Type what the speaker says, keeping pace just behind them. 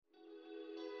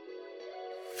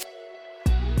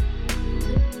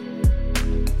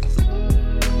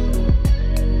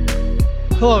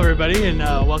Hello, everybody, and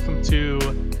welcome to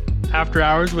After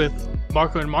Hours with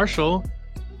Marco and Marshall.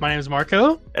 My name is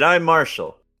Marco. And I'm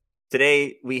Marshall.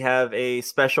 Today, we have a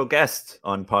special guest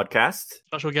on podcast.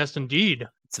 Special guest indeed.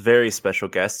 It's a very special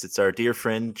guest. It's our dear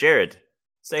friend, Jarrod.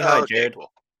 Say hi, Jarrod.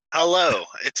 Well, hello,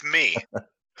 it's me.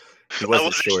 I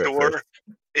wasn't sure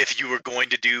if you were going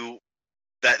to do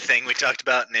that thing we talked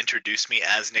about and introduce me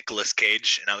as Nicolas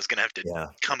Cage, and I was going to have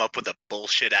to come up with a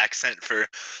bullshit accent for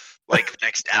like the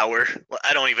next hour. Well,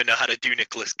 I don't even know how to do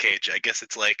Nicolas Cage. I guess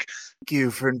it's like, thank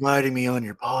you for inviting me on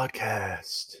your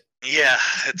podcast. Yeah,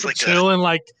 it's like chilling,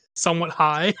 like somewhat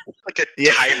high, like a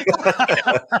type. You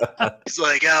know? He's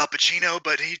like Al Pacino,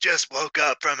 but he just woke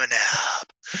up from a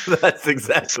nap. That's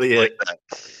exactly it. Like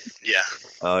yeah.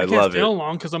 Oh, I can't love stay it.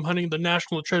 long because I'm hunting the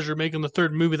national treasure, making the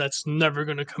third movie that's never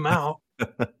going to come out.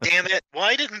 Damn it!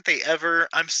 Why didn't they ever?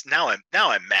 Now I'm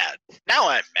mad. Now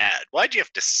I'm mad. Why'd you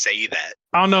have to say that?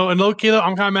 I don't know. And low key though,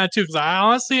 I'm kind of mad too because I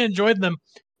honestly enjoyed them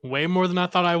way more than I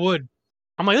thought I would.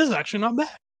 I'm like, this is actually not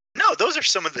bad. No, those are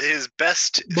some of his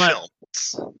best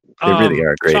films. They really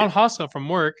are great. Sean Hossa from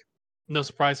work, no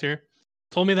surprise here,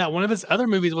 told me that one of his other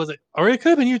movies was it, or it could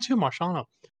have been you too, Marshall. I don't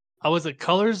know. Was it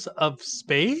Colors of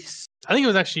Space? I think it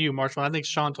was actually you, Marshall. I think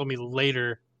Sean told me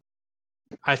later.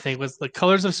 I think was the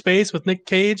Colors of Space with Nick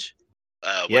Cage.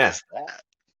 What is that?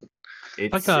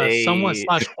 It's like a somewhat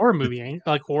slash horror movie, ain't it?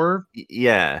 Like horror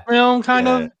film, kind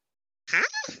of.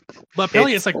 But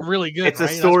apparently, it's like really good. It's a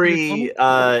story.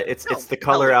 It's The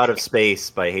Color Out of Space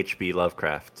by H.P.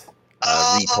 Lovecraft.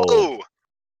 Retold.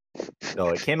 No,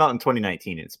 it came out in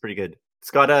 2019. It's pretty good. It's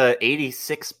got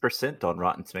 86% on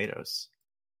Rotten Tomatoes,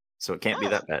 so it can't be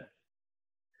that bad.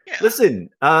 Yeah. Listen,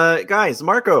 guys,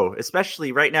 Marco,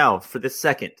 especially right now for this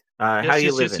second, how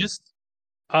you living?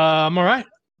 I'm all right.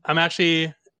 I'm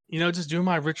actually, just doing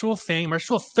my ritual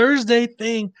Thursday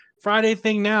thing, Friday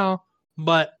thing now.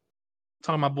 But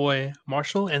talking to my boy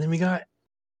Marshall, and then we got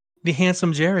the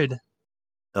handsome Jarrod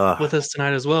with us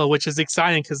tonight as well, which is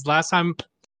exciting because last time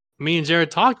me and Jarrod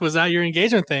talked was at your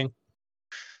engagement thing,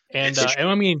 and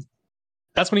I mean.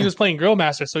 That's when he was playing Grill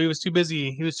Master, so he was too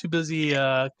busy. He was too busy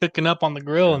cooking up on the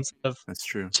grill instead of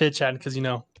chit chatting because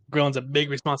grilling's a big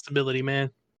responsibility, man.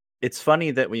 It's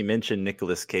funny that we mentioned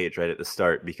Nicolas Cage right at the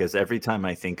start because every time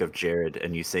I think of Jarrod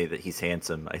and you say that he's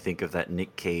handsome, I think of that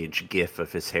Nick Cage gif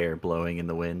of his hair blowing in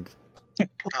the wind. Oh,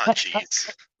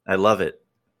 jeez. I love it.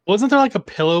 Wasn't there like a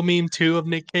pillow meme too of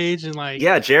Nick Cage and like?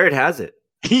 Yeah, Jarrod has it.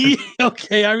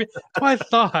 Okay, I mean, I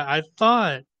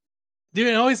thought. Dude,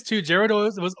 and always too, Jarrod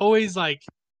was always like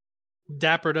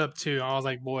dappered up too. I was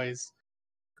like, boys,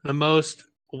 the most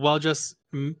well-dressed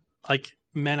like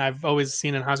men I've always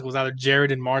seen in high school was either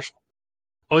Jarrod and Marshall.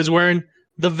 Always wearing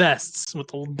the vests with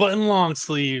the button long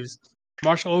sleeves.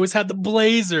 Marshall always had the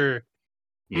blazer.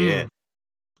 Yeah,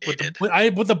 with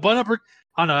the button up.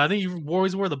 I don't know. I think you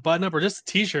always wore the button up or just a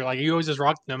t-shirt. Like you always just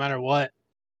rocked no matter what.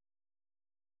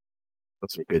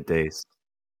 Those are good days.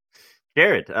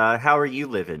 Jarrod, how are you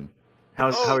living? How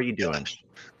are you doing?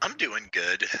 I'm doing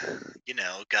good.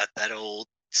 Got that old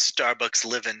Starbucks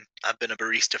living. I've been a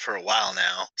barista for a while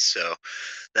now, so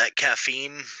that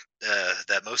caffeine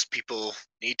that most people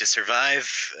need to survive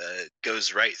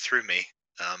goes right through me.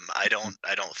 I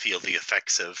don't feel the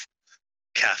effects of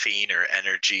caffeine or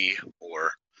energy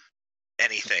or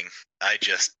anything. I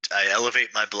elevate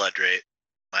my blood rate.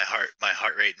 My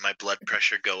heart rate and my blood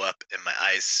pressure go up, and my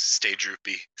eyes stay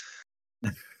droopy.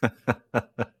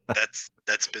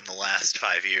 That's been the last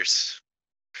 5 years.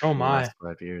 Oh my!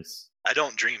 5 years. I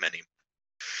don't dream anymore.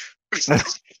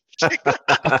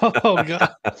 Oh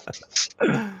god.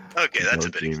 Okay, that's a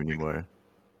bit dream anymore.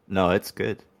 No, it's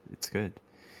good. It's good.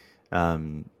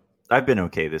 I've been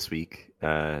okay this week.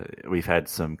 We've had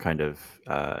some kind of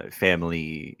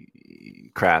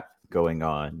family crap going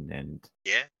on, and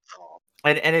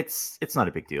and it's not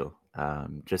a big deal.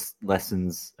 Just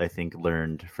lessons I think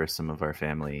learned for some of our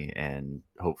family, and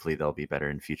hopefully they'll be better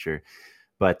in future.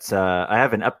 But I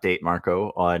have an update,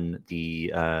 Marco, on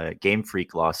the Game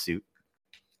Freak lawsuit.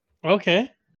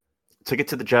 Okay. Took it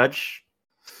to the judge.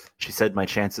 She said my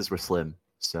chances were slim.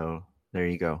 So there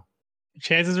you go.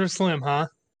 Chances are slim, huh?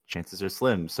 Chances are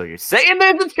slim. So you're saying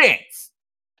there's a chance.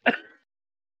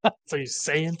 So you're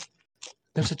saying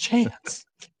there's a chance.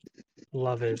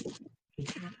 Love it.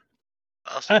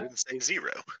 I also didn't say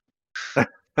zero.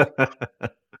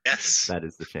 Yes. That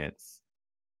is the chance.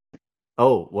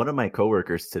 Oh, one of my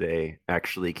coworkers today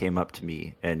actually came up to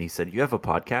me and he said, "You have a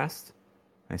podcast?"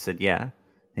 I said, "Yeah." And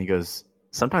he goes,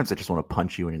 "Sometimes I just want to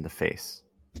punch you in the face."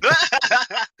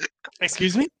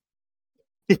 Excuse me?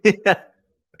 Yeah.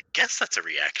 I guess that's a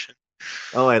reaction.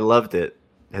 Oh, I loved it.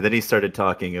 And then he started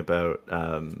talking about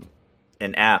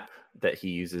an app that he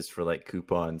uses for like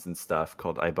coupons and stuff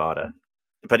called Ibotta.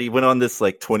 But he went on this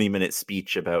like 20-minute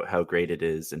speech about how great it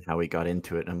is and how he got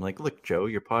into it. And I'm like, look, Joe,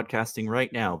 you're podcasting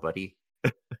right now, buddy.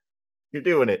 You're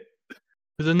doing it.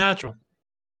 He's a natural.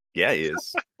 Yeah, he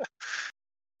is.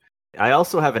 I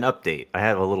also have an update. I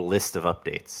have a little list of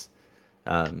updates.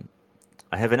 I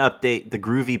have an update. The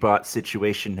GroovyBot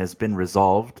situation has been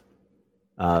resolved.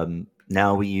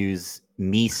 Now we use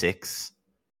Me6,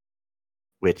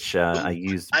 which I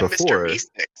used before. I'm Mr.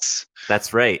 Me6.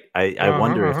 That's right. I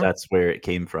wonder if that's where it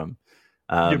came from.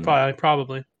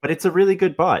 Probably. But it's a really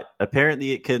good bot.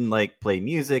 Apparently, it can like play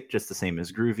music just the same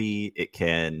as Groovy. It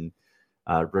can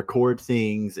record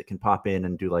things. It can pop in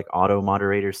and do like auto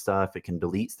moderator stuff. It can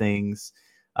delete things.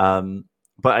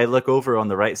 But I look over on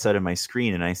the right side of my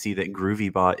screen and I see that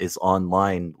GroovyBot is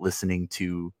online listening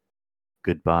to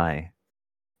Goodbye.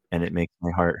 And it makes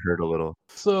my heart hurt a little.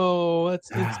 So it's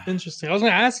interesting. I was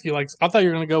going to ask you, like, I thought you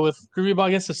were going to go with GroovyBot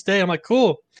gets to stay. I'm like,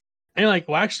 cool. And you're like,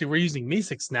 well, actually, we're using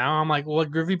Me6 now. I'm like, well,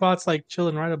 GroovyBot's like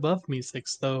chilling right above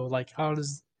Me6, though. Like, how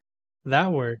does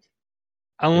that work?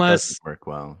 Unless it doesn't work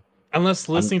well. Unless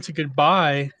listening to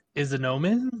Goodbye is an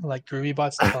omen, like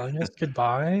GroovyBot's telling us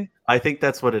goodbye. I think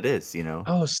that's what it is. You know.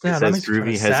 Oh snap! It says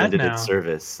Groovy has ended its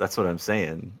service. That's what I'm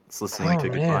saying. It's listening to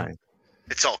Goodbye.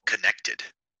 It's all connected.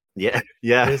 Yeah.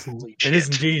 It is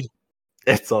indeed.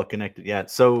 It's all connected. Yeah.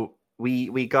 So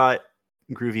we got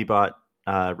GroovyBot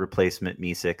replacement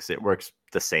Me6. It works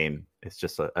the same. It's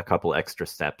just a couple extra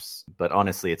steps, but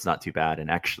honestly, it's not too bad. And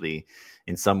actually,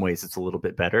 in some ways, it's a little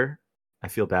bit better. I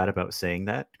feel bad about saying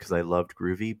that because I loved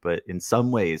Groovy, but in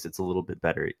some ways, it's a little bit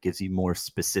better. It gives you more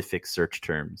specific search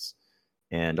terms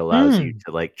and allows you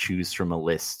to like choose from a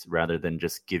list rather than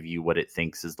just give you what it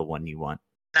thinks is the one you want.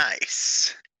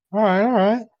 Nice. All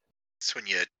right. So when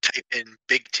you type in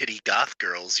big titty goth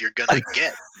girls, you're gonna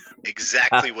get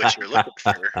exactly what you're looking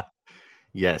for.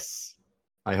 Yes,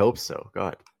 I hope so.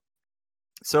 God.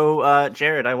 So,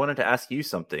 Jarrod, I wanted to ask you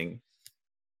something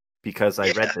because I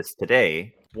read this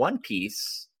today. One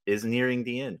Piece is nearing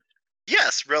the end.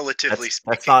 Yes, relatively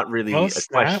speaking. That's not really a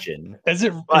question. Is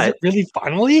it really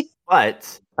finally?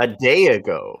 But a day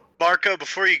ago. Marco,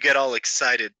 before you get all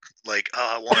excited, like,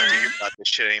 oh, I want to hear about this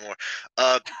shit anymore.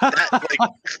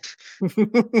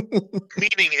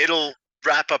 Meaning it'll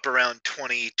wrap up around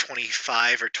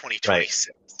 2025 or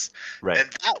 2026. Right. And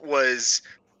that was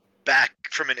back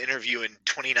from an interview in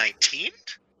 2019.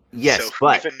 Yes, so who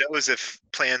but even knows if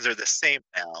plans are the same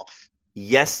now?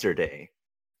 Yesterday,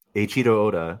 Eiichiro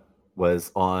Oda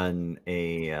was on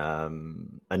a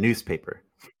newspaper.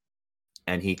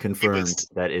 And he confirmed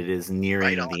that it is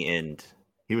nearing the end.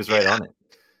 He was right on it.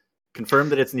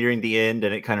 Confirmed that it's nearing the end,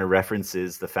 and it kind of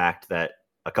references the fact that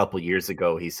a couple years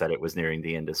ago he said it was nearing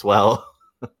the end as well.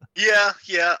 Yeah.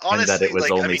 Honestly, and that it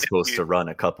was only supposed to run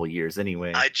a couple years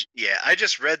anyway. I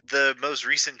just read the most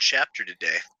recent chapter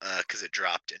today because it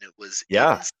dropped, and it was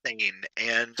insane.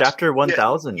 And chapter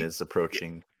 1000 is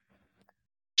approaching.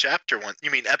 Chapter 1?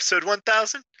 You mean episode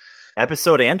 1000?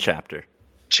 Episode and chapter.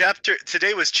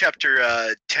 Today was chapter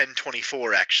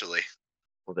 1024, actually.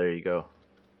 Well, there you go.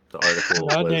 The article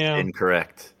was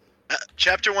incorrect.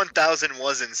 Chapter 1000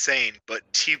 was insane, but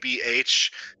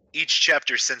TBH, each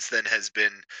chapter since then has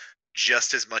been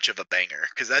just as much of a banger.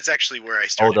 Because that's actually where I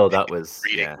started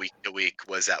reading week to week,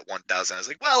 was at 1000. I was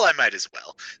like, well, I might as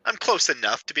well. I'm close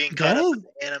enough to being caught up with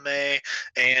anime,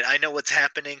 and I know what's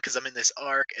happening because I'm in this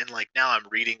arc, and like now I'm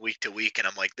reading week to week, and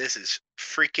I'm like, this is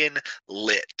freaking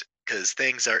lit. Because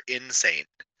things are insane.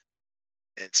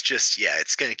 It's just,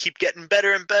 it's going to keep getting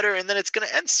better and better, and then it's going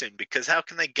to end soon, because how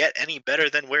can they get any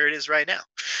better than where it is right now?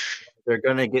 They're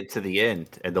going to get to the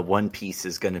end, and the One Piece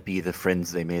is going to be the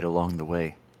friends they made along the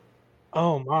way.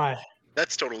 Oh, my.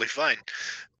 That's totally fine.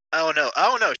 I don't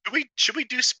know. Should we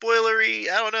do spoilery,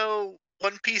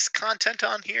 One Piece content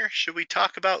on here? Should we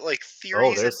talk about, like,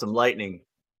 theories? Oh, there's some lightning.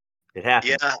 It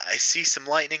happens. Yeah, I see some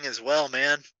lightning as well,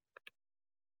 man.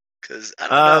 Because I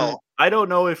don't know. I don't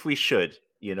know if we should,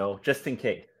 just in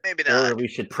case. Maybe not. Or we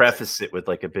should preface it with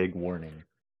like a big warning.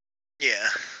 Yeah.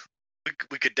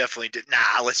 We could definitely do.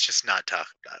 Nah, let's just not talk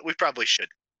about it. We probably should.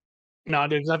 No,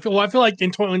 dude. I feel like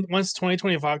once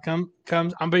 2025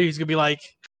 comes, I'm betting he's gonna be like,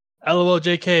 LOL,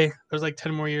 JK. There's like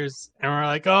 10 more years, and we're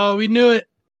like, oh, we knew it.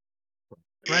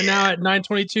 Right now at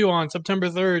 9/22 on September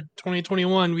 3rd,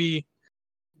 2021, we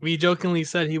jokingly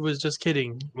said he was just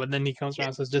kidding, but then he comes around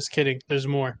and says, just kidding. There's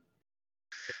more.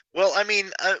 Well, I mean,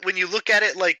 when you look at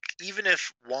it, like, even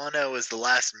if Wano is the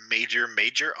last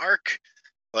major arc,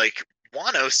 like,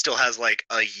 Wano still has, like,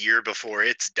 a year before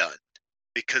it's done.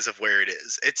 because of where it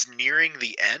is. It's nearing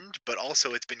the end, but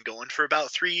also it's been going for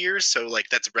about 3 years, so like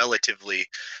that's relatively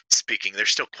speaking,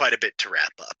 there's still quite a bit to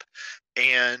wrap up.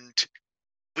 And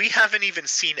we haven't even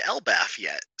seen Elbaf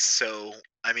yet. So,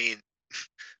 I mean,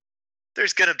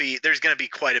 there's gonna be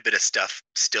quite a bit of stuff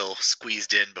still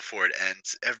squeezed in before it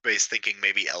ends. Everybody's thinking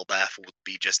maybe Elbaf will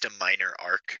be just a minor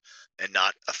arc and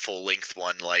not a full length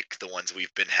one like the ones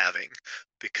we've been having,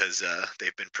 because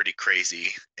they've been pretty crazy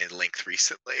in length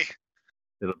recently.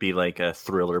 It'll be like a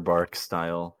Thriller Bark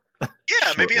style.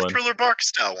 Yeah, maybe a Thriller Bark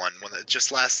style one that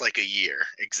just lasts like a year.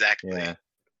 Exactly. Yeah.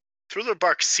 Thriller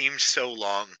Bark seemed so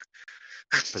long.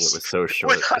 But it was so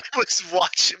short.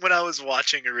 When I was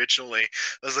watching originally,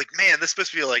 I was like, man, this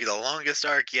must be like the longest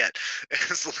arc yet. It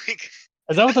was like,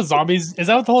 is that what the zombies? Is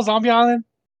that what the whole zombie island?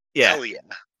 Yeah.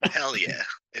 Hell yeah!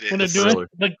 It is. When they're doing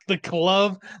the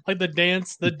club, like the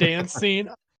dance scene.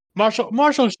 Marshall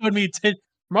showed me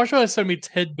Marshall has showed me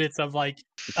tidbits of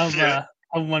of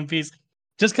One Piece.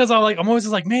 Just because I'm always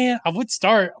just like, man, I would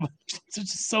start. There's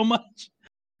just so much.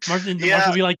 Marshall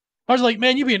will be like, Marshall's like,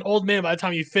 man, you'd be an old man by the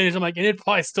time you finish. I'm like, and it'd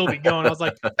probably still be going. I was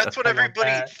like, that's what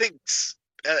everybody thinks.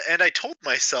 And I told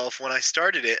myself when I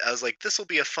started it, I was like, this will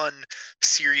be a fun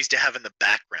series to have in the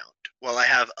background. While I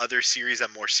have other series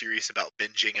I'm more serious about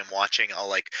binging and watching, I'll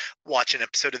like watch an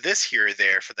episode of this here or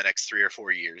there for the next 3 or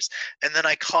 4 years. And then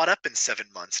I caught up in 7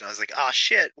 months and I was like, ah,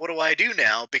 shit, what do I do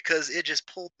now? Because it just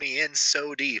pulled me in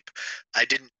so deep. I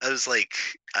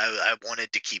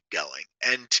wanted to keep going.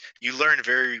 And you learn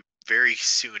very, very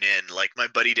soon in. Like my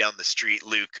buddy down the street,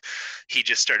 Luke, he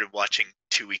just started watching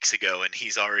 2 weeks ago and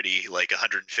he's already like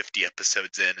 150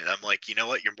 episodes in, and I'm like, you know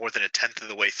what, you're more than a tenth of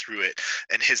the way through it.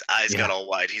 And his eyes got all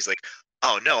wide. He's like,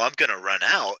 oh no, I'm gonna run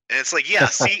out. And it's like, yeah,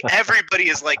 see, everybody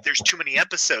is like, there's too many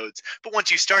episodes, but once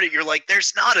you start it, you're like,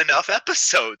 there's not enough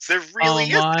episodes. There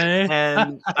really isn't.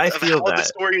 And I feel how the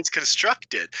story is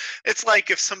constructed. It's like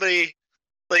if somebody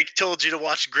like told you to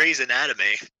watch Grey's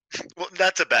Anatomy. Well,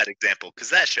 that's a bad example because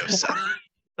that show sucks.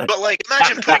 But like,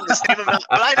 imagine putting the same amount.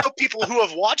 But I know people who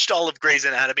have watched all of Grey's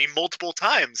Anatomy multiple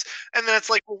times, and then it's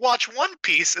like, well, watch One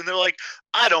Piece, and they're like,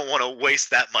 I don't want to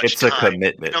waste that much time. It's a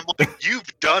commitment. And I'm like,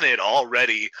 you've done it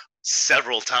already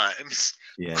several times.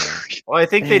 Yeah. Well, I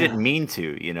think they didn't mean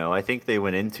to, you know. I think they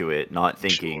went into it not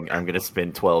thinking I'm going to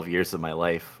spend 12 years of my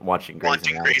life watching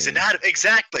Grey's Anatomy.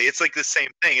 Exactly. It's like the same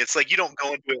thing. It's like you don't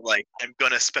go into it like, I'm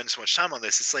going to spend so much time on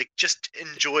this. It's like just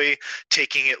enjoy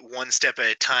taking it one step at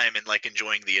a time and like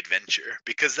enjoying the adventure,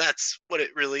 because that's what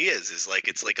it really is like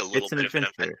it's like a little bit of an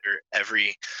adventure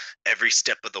every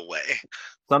step of the way.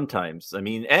 Sometimes. I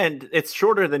mean, and it's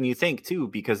shorter than you think too,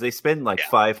 because they spend like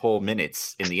 5 whole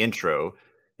minutes in the intro.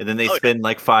 And then they spend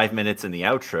like 5 minutes in the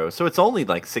outro. So it's only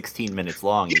like 16 minutes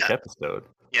long each episode.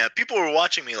 Yeah, people were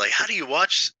watching me like, how do you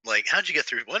watch, like, how'd you get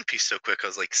through One Piece so quick? I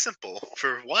was like, simple.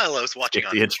 For a while I was watching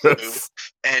on Hulu,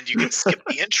 and you can skip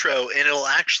the intro, and it'll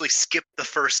actually skip the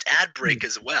first ad break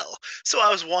as well. So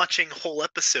I was watching whole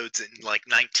episodes in like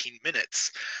 19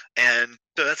 minutes. And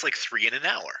so that's like 3 in an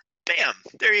hour. Bam,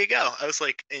 there you go. I was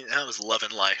like, I was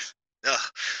loving life. Ugh,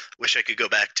 wish I could go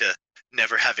back to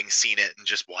never having seen it and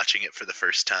just watching it for the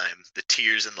first time. The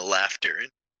tears and the laughter and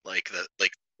the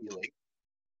feeling.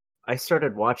 I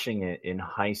started watching it in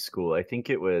high school. I think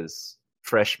it was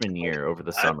freshman year over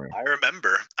the summer. I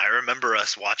remember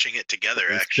us watching it together.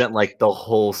 We spent like the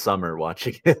whole summer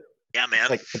watching it. Yeah, man.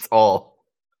 Like it's all.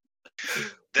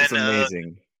 Then, it's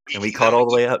amazing. And we caught all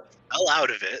the way up. Fell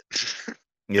out of it.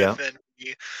 Yeah.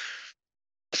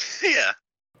 Yeah.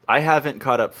 I haven't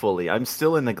caught up fully. I'm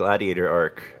still in the Gladiator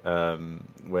arc,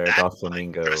 where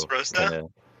Doflamingo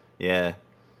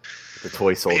the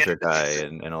toy soldier guy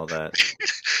and all that.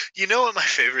 You know what my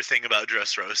favorite thing about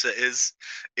Dressrosa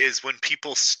is when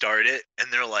people start it and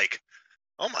they're like,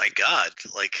 oh my god,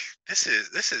 like this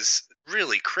is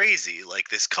really crazy, like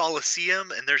this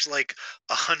Coliseum, and there's like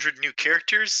 100 new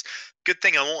characters. Good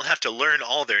thing I won't have to learn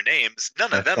all their names.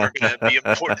 None of them are going to be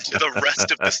important to the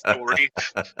rest of the story.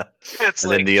 It's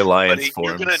and like, then the alliance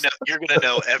forms. You're gonna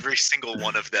know every single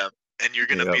one of them, and you're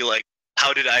gonna be like,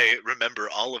 how did I remember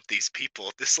all of these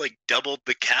people? This like doubled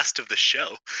the cast of the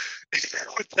show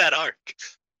with that arc.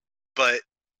 But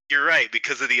you're right,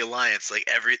 because of the alliance, like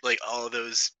all of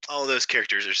those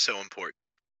characters are so important.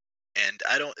 And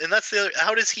that's the other,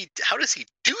 how does he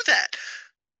do that?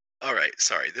 All right,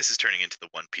 sorry, this is turning into the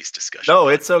One Piece discussion. No,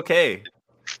 it's okay.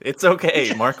 It's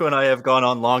okay. Marco and I have gone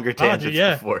on longer tangents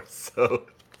before, so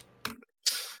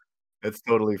it's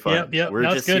totally fine. Yep.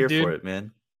 We're just here for it,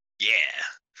 man. Yeah.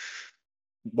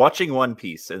 Watching One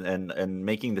Piece and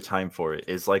making the time for it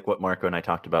is like what Marco and I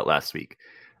talked about last week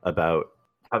about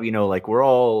how, like we're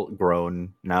all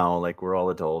grown now, like we're all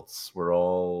adults, we're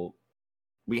all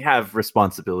we have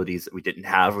responsibilities that we didn't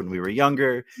have when we were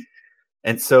younger.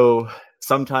 And so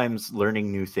sometimes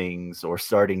learning new things or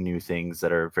starting new things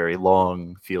that are very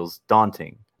long feels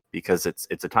daunting because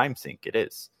it's a time sink. It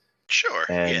is. Sure.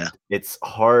 And it's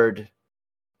hard,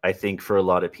 I think, for a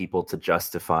lot of people to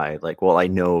justify, like, well, I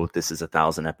know this is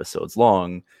 1,000 episodes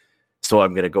long, so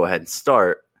I'm going to go ahead and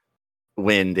start,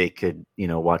 when they could,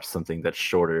 watch something that's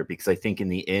shorter, because I think in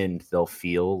the end they'll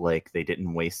feel like they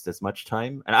didn't waste as much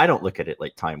time. And I don't look at it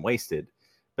like time wasted,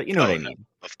 but you know what I mean?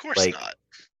 Of course like, not.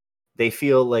 They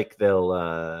feel like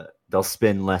they'll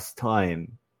spend less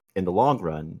time in the long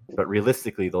run, but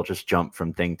realistically they'll just jump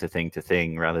from thing to thing to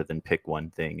thing rather than pick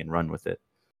one thing and run with it.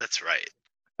 That's right.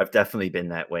 I've definitely been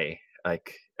that way.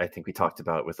 Like, I think we talked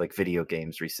about with like video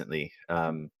games recently.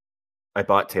 I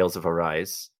bought Tales of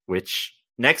Arise, which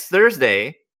next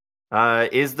Thursday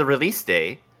is the release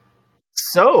day.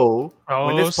 So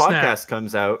when this podcast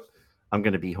comes out, I'm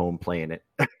going to be home playing it.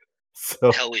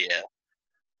 So hell yeah.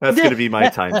 That's going to be my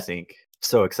time sink.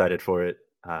 So excited for it.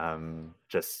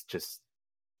 Just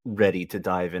ready to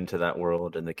dive into that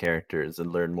world and the characters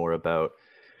and learn more about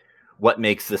what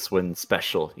makes this one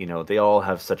special. They all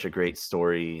have such a great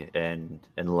story and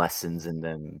lessons in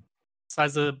them.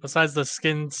 Besides the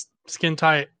skin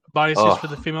tight bodysuits for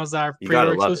the females that are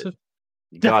pre-order exclusive.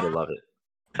 You gotta love it.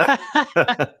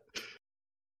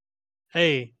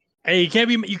 Hey,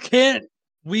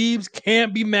 weebs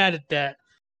can't be mad at that.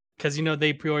 Because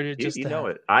they pre-ordered just you know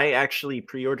it. I actually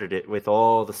pre-ordered it with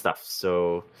all the stuff,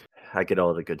 so I get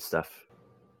all the good stuff.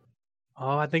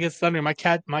 Oh, I think it's thunder. My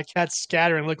cat's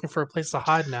scattering, looking for a place to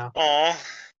hide now. Aw.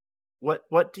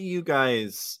 What do you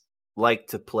guys like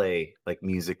to play, like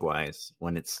music-wise,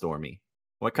 when it's stormy?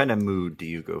 What kind of mood do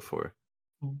you go for?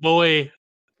 Boy,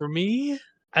 for me,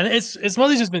 and it's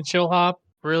mostly just been chill hop,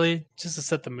 really, just to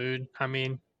set the mood. I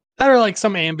mean, that or like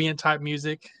some ambient type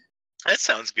music. That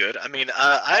sounds good. I mean,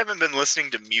 I haven't been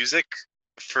listening to music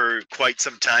for quite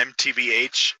some time,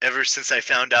 TBH, ever since I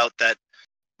found out that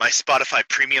my Spotify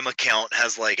premium account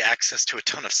has like access to a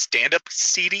ton of stand-up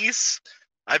CDs.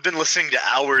 I've been listening to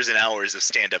hours and hours of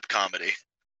stand-up comedy.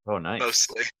 Oh, nice.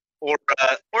 Mostly. Or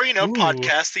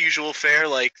podcasts, the usual fare.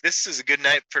 Like, this is a good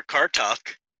night for Car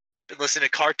Talk. Been listening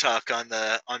to Car Talk on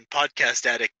Podcast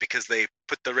Addict because they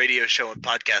put the radio show in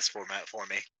podcast format for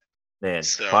me. Man,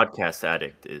 Podcast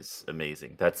Addict is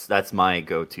amazing. That's my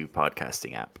go-to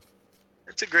podcasting app.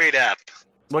 It's a great app.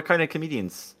 What kind of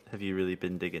comedians have you really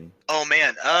been digging? Oh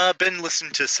man, I've been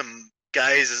listening to some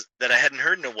guys that I hadn't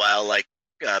heard in a while, like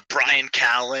Brian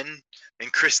Callen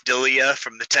and Chris D'Elia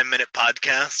from the 10-Minute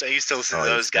Podcast. I used to listen to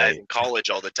those guys in college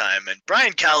all the time, and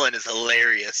Brian Callen is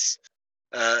hilarious.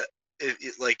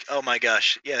 Like, oh my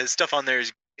gosh, yeah, his stuff on there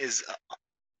is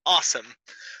awesome.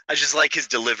 I just like his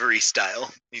delivery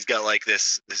style. He's got like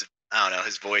this I don't know,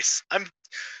 his voice. I'm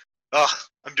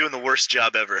doing the worst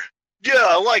job ever. Yeah,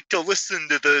 I like to listen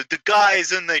to the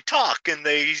guys and they talk and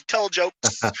they tell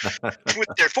jokes with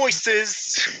their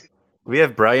voices. We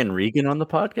have Brian Regan on the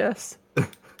podcast.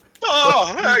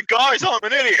 Oh, hey guys, I'm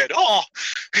an idiot. Oh,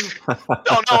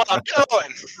 don't know what I'm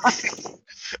doing.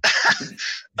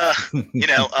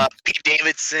 Pete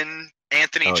Davidson,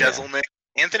 Anthony Jeselnik. Yeah.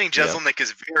 Anthony Jeselnik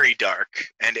is very dark,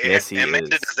 and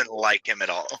Amanda doesn't like him at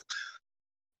all.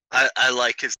 I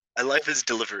like his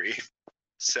delivery.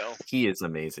 So he is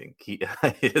amazing. He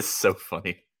is so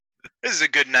funny. This is a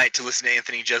good night to listen to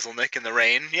Anthony Jeselnik in the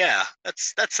rain. Yeah,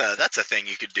 that's a thing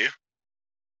you could do.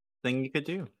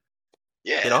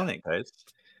 Yeah, get on it, guys.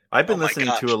 I've been listening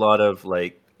to a lot of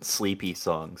like sleepy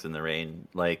songs in the rain,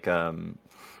 like Jarrod,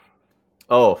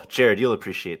 you'll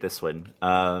appreciate this one.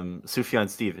 Sufjan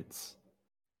Stevens.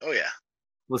 Oh yeah,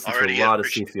 listen to a lot of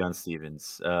Sufjan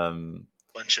Stevens.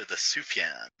 Bunch of the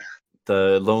Sufjan.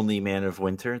 The Lonely Man of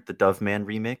Winter, the Dove Man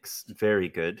remix, very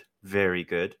good, very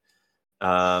good.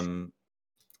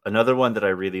 Another one that I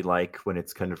really like when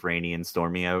it's kind of rainy and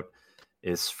stormy out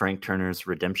is Frank Turner's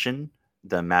Redemption.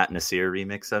 The Matt Nasir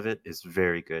remix of it is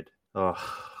very good. Oh,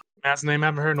 Matt's name I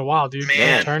haven't heard in a while, dude.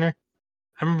 Man. Frank Turner.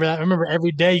 I remember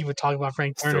every day you would talk about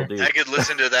Frank Turner. I could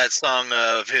listen to that song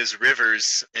of his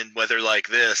Rivers in weather like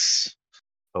this.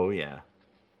 Oh yeah.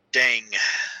 Dang,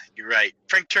 you're right.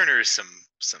 Frank Turner is some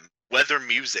weather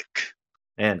music.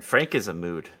 And Frank is a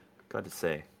mood, gotta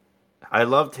say. I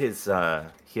loved his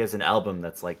he has an album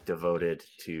that's like devoted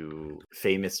to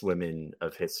famous women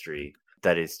of history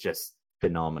that is just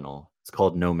phenomenal. It's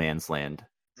called No Man's Land.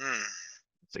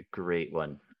 It's a great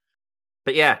one.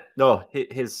 But yeah, no,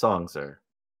 his songs are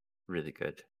really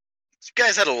good. If you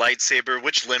guys had a lightsaber,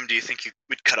 which limb do you think you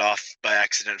would cut off by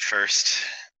accident first?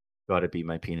 Gotta be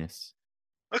my penis.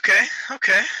 Okay.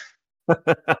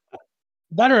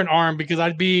 better an arm because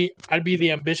I'd be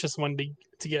the ambitious one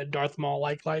to get a Darth Maul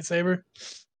like lightsaber.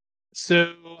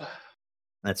 So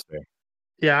That's fair.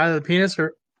 yeah, either penis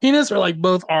or like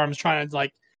both arms trying to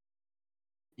like,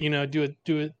 do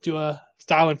a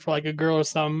styling for like a girl or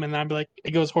something, and I'd be like,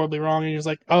 it goes horribly wrong, and you're just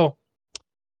like, oh,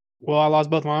 well, I lost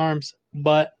both my arms,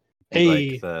 but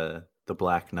hey, Like the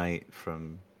Black Knight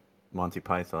from Monty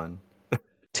Python.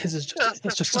 it's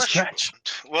just a scratch.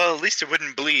 Well, at least it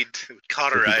wouldn't bleed. It would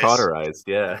cauterize. Cauterized,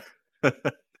 yeah.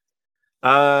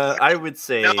 I would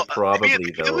say probably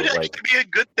though. It would actually be a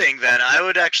good thing then. I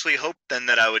would actually hope then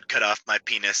that I would cut off my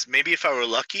penis. Maybe if I were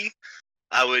lucky,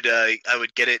 I would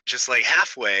get it just like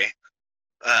halfway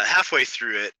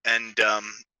through it, and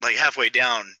like halfway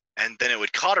down, and then it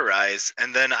would cauterize,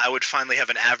 and then I would finally have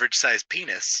an average sized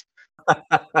penis.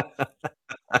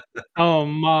 Oh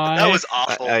my! That was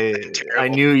awful. And terrible. I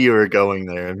knew you were going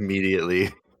there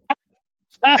immediately.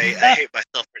 I hate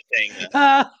myself for saying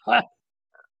that.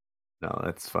 No,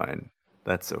 that's fine.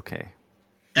 That's okay.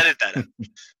 Edit that out.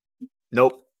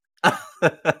 Nope.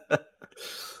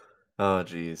 Oh,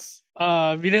 jeez.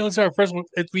 If you didn't listen to our first one,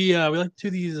 we like to do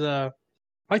these. I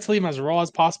like to leave them as raw as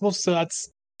possible, so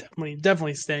that's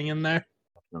definitely staying in there.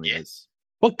 Yes.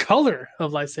 What color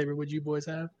of lightsaber would you boys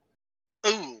have?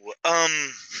 Ooh, I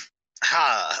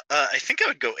think I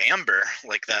would go amber,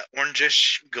 like that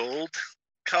orangish gold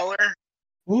color.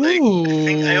 Ooh.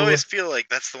 I always feel like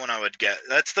that's the one I would get.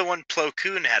 That's the one Plo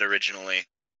Koon had originally,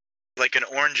 like an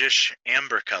orangish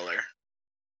amber color.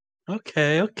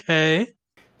 Okay.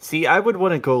 See, I would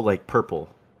want to go like purple.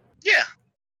 Yeah.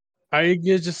 Are you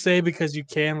gonna just say because you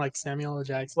can, like Samuel L.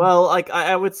 Jackson? Well, like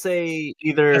I would say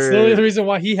either. That's literally the reason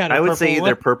why he had. I would say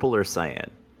either purple or cyan.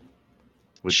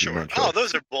 Sure. Oh,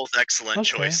 those are both excellent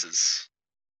choices.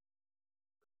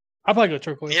 I'll probably go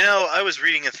turquoise. You know, I was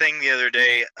reading a thing the other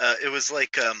day. It was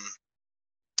like,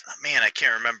 man, I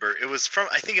can't remember. It was from,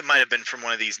 I think it might have been from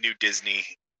one of these new Disney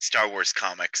Star Wars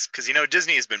comics. Because,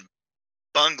 Disney has been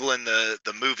bungling the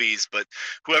movies, but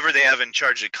whoever they have in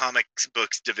charge of comics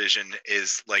books division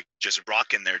is like just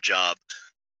rocking their job.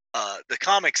 The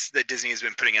comics that Disney has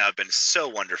been putting out have been so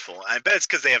wonderful. I bet it's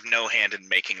because they have no hand in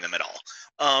making them at all.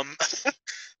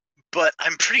 But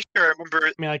I'm pretty sure I remember.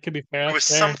 I mean, I could be fair. There was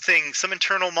some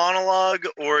internal monologue,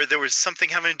 or there was something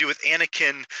having to do with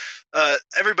Anakin.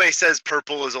 Everybody says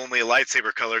purple is only a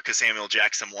lightsaber color because Samuel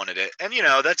Jackson wanted it, and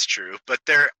that's true. But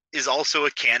there is also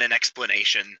a canon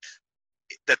explanation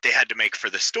that they had to make for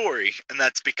the story, and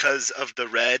that's because of the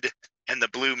red and the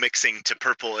blue mixing to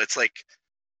purple. It's like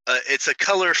it's a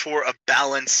color for a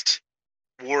balanced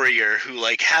warrior who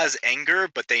like has anger,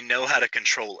 but they know how to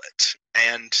control it.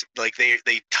 And like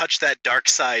they touch that dark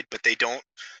side, but they don't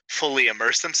fully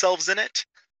immerse themselves in it.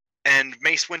 And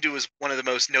Mace Windu was one of the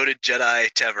most noted Jedi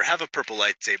to ever have a purple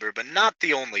lightsaber, but not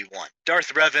the only one.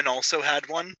 Darth Revan also had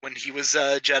one when he was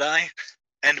a Jedi,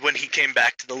 and when he came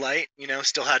back to the light,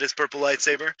 still had his purple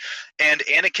lightsaber. And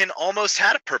Anakin almost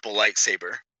had a purple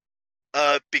lightsaber,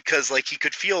 because like he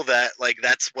could feel that like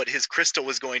that's what his crystal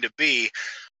was going to be.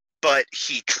 But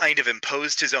he kind of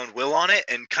imposed his own will on it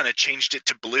and kind of changed it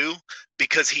to blue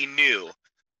because he knew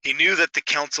that the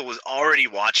council was already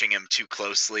watching him too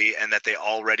closely and that they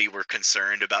already were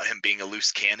concerned about him being a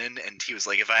loose cannon. And he was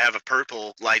like, if I have a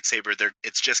purple lightsaber,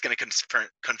 it's just going to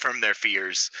confirm their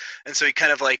fears. And so he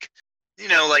kind of like,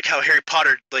 like how Harry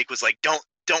Potter like was like, don't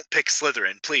pick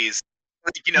Slytherin, please.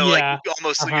 Like, like you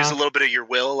almost use a little bit of your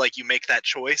will, like you make that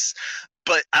choice.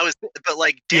 But I was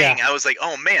like,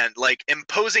 oh man, like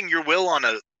imposing your will on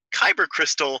a kyber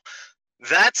crystal,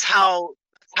 that's how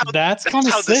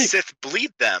the Sith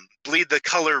bleed the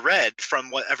color red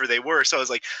from whatever they were. So I was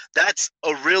like, that's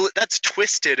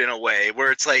twisted in a way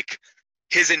where it's like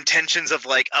his intentions of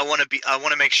like, I want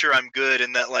to make sure I'm good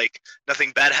and that like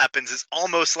nothing bad happens is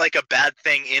almost like a bad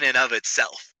thing in and of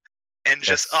itself. And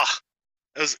just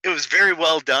it was very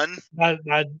well done.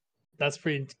 That's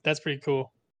pretty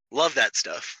cool. Love that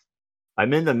stuff.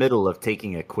 I'm in the middle of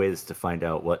taking a quiz to find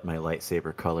out what my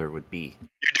lightsaber color would be.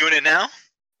 You're doing it now?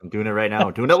 I'm doing it right now.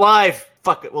 I'm doing it live.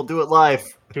 Fuck it, we'll do it live.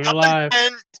 Doing it live.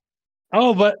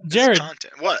 Oh, but Jarrod,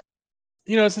 what?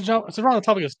 Since we're on the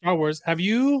topic of Star Wars, have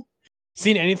you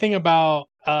seen anything about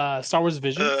Star Wars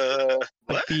Vision?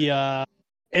 What?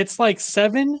 It's like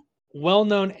 7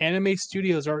 well-known anime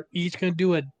studios are each going to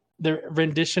do their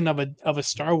rendition of a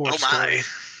Star Wars story.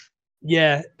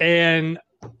 Yeah, and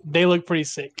they look pretty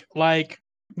sick. Like,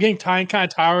 I'm getting kind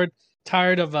of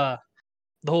tired of the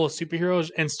whole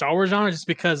superheroes and Star Wars genre just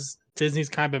because Disney's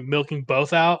kind of been milking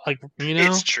both out. Like,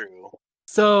 It's true.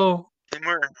 So, and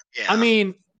I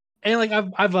mean, and like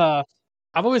I've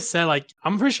I've always said like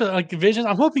I'm pretty sure like Visions.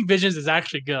 I'm hoping Visions is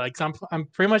actually good. Like I'm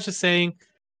pretty much just saying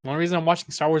one reason I'm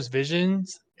watching Star Wars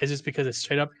Visions is just because it's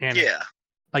straight up anime. Yeah.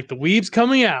 Like the weebs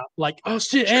coming out. Like oh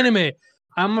shit, Sure. anime.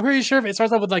 I'm pretty sure if it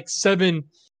starts off with like seven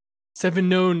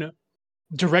known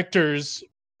directors,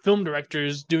 film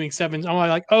directors doing 7. I'm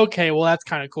like okay, well that's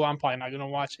kind of cool. I'm probably not gonna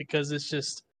watch it because it's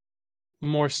just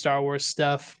more Star Wars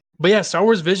stuff. But yeah, Star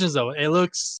Wars Visions though it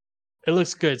looks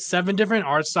good. 7 different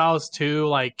art styles too.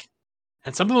 Like.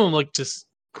 And some of them look just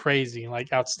crazy,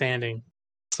 like outstanding.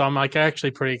 So I'm like actually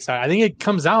pretty excited. I think it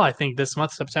comes out, I think, this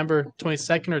month, September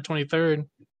 22nd or 23rd.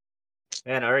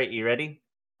 Man, all right, you ready?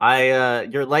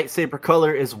 Your lightsaber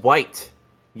color is white.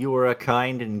 You are a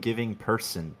kind and giving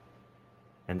person.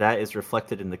 And that is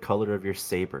reflected in the color of your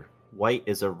saber. White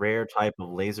is a rare type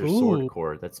of laser sword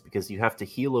core. That's because you have to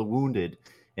heal a wounded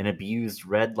and abused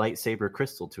red lightsaber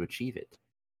crystal to achieve it.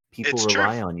 People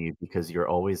rely on you because you're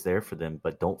always there for them,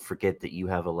 but don't forget that you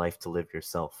have a life to live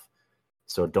yourself.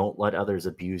 So don't let others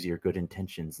abuse your good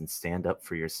intentions and stand up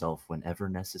for yourself whenever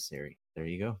necessary. There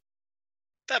you go.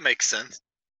 That makes sense.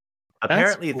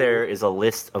 Apparently there is a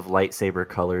list of lightsaber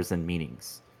colors and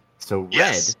meanings. So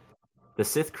red, the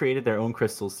Sith created their own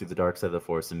crystals through the dark side of the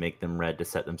Force and make them red to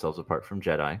set themselves apart from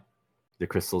Jedi. The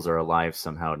crystals are alive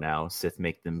somehow now. Sith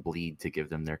make them bleed to give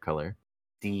them their color.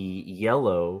 The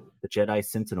yellow, the Jedi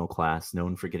Sentinel class,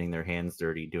 known for getting their hands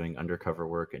dirty, doing undercover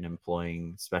work, and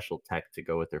employing special tech to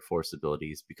go with their Force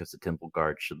abilities because the Temple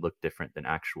Guard should look different than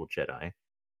actual Jedi.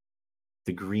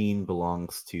 The green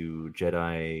belongs to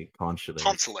Jedi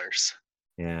Consulars.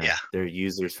 Yeah. Their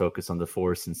users focus on the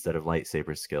Force instead of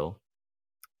lightsaber skill.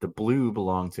 The blue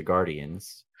belong to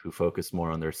Guardians, who focus more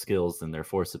on their skills than their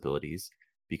Force abilities.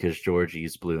 Because George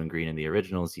used blue and green in the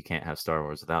originals, you can't have Star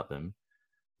Wars without them.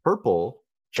 Purple,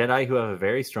 Jedi who have a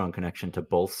very strong connection to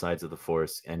both sides of the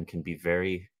Force and can be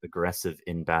very aggressive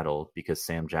in battle because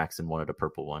Sam Jackson wanted a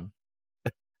purple one.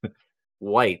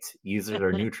 White, users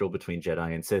are neutral between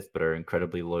Jedi and Sith, but are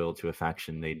incredibly loyal to a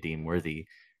faction they deem worthy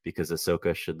because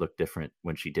Ahsoka should look different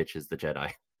when she ditches the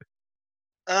Jedi.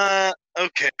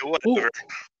 Okay, whatever.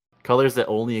 Colors that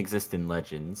only exist in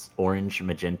Legends: orange,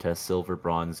 magenta, silver,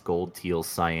 bronze, gold, teal,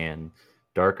 cyan,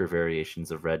 darker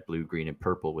variations of red, blue, green, and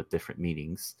purple with different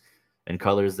meanings. And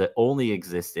colors that only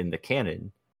exist in the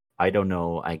canon. I don't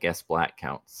know, I guess black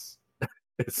counts.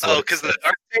 Because the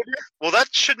dark saber? Well, that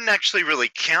shouldn't actually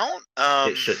really count.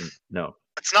 It shouldn't, no.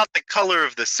 It's not the color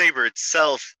of the saber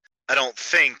itself, I don't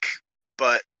think,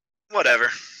 but whatever.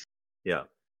 Yeah.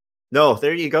 No,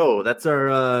 there you go. That's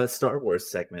our Star Wars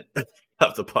segment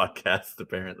of the podcast,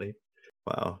 apparently.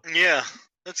 Wow. Yeah,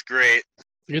 that's great.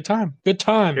 Good time. Good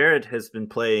time. Jarrod has been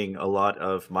playing a lot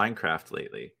of Minecraft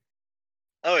lately.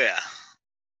 Oh yeah.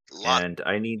 And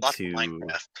I need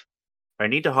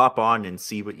to hop on and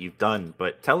see what you've done,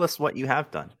 but tell us what you have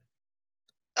done.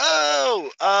 I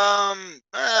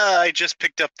just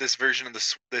picked up this version of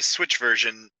the Switch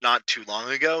version not too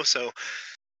long ago, so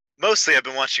mostly I've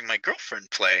been watching my girlfriend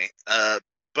play.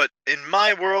 But in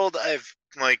my world, I've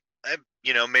made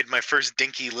my first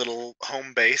dinky little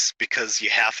home base because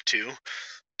you have to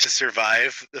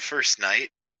survive the first night.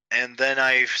 And then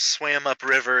I swam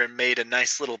upriver and made a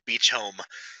nice little beach home.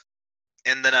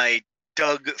 And then I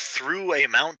dug through a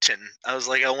mountain. I was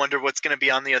like, I wonder what's going to be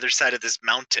on the other side of this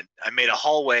mountain. I made a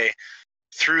hallway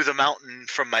through the mountain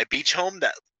from my beach home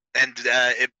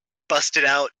it busted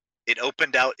out. It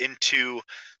opened out into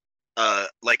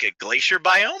like a glacier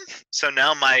biome. So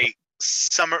now my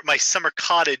summer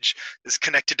cottage is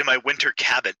connected to my winter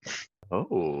cabin.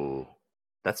 Oh,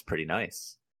 that's pretty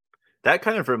nice. That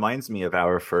kind of reminds me of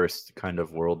our first kind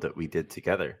of world that we did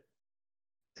together.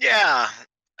 Yeah,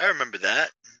 I remember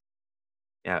that.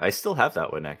 Yeah, I still have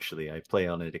that one, actually. I play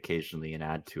on it occasionally and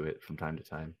add to it from time to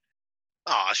time.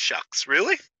 Aw, shucks.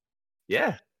 Really?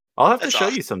 Yeah. I'll have to show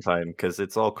you sometime, because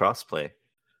it's all crossplay.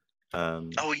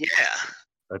 Oh, yeah.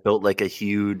 I built like a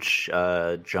huge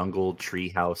jungle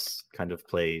treehouse kind of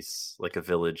place, like a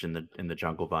village in the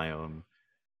jungle biome.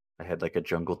 I had like a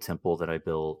jungle temple that I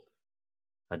built,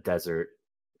 a desert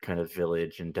kind of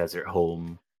village and desert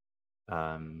home.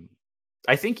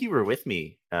 I think you were with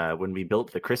me when we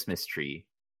built the Christmas tree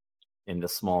in the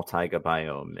small taiga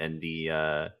biome, and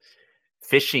the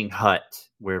fishing hut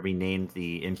where we named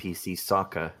the NPC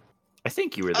Sokka. I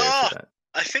think you were there for that.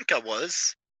 I think I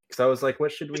was. Because I was like,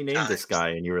 what should we name this guy?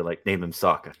 And you were like, name him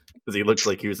Sokka. Because he looked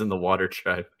like he was in the water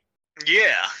tribe.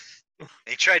 Yeah.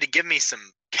 He tried to give me some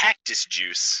cactus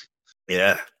juice.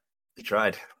 Yeah, he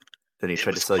tried. Then he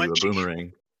tried to sell you a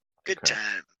boomerang. Good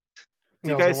time.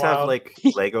 Do you guys have like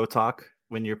Lego talk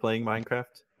when you're playing Minecraft?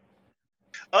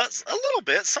 A little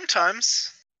bit,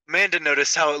 sometimes. Amanda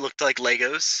noticed how it looked like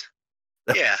Legos.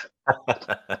 Yeah.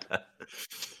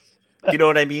 You know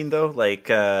what I mean, though? Like,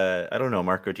 I don't know,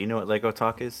 Marco. Do you know what Lego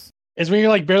talk is? It's when you're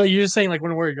like barely you're just saying like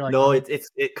one word. You're like, No,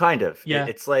 it kind of. Yeah.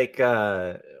 It's like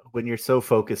when you're so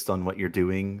focused on what you're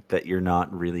doing that you're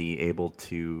not really able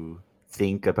to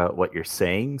think about what you're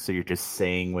saying, so you're just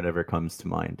saying whatever comes to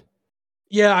mind.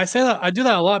 Yeah, I say that. I do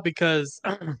that a lot because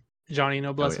Johnny,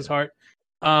 no bless his heart.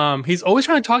 He's always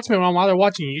trying to talk to me while they're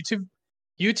watching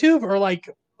YouTube, or like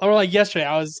yesterday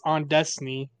I was on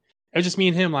Destiny. It was just me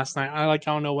and him last night. I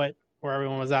don't know where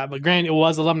everyone was at, but granted, it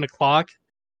was 11 o'clock.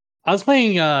 I was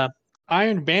playing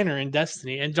Iron Banner in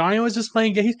Destiny, and Johnny was just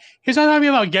playing. He's trying to talk to me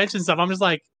about Genshin stuff. I'm just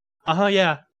like,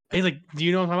 yeah. He's like, do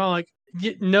you know what I'm talking about? Like,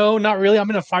 no, not really. I'm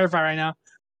in a firefight right now.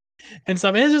 And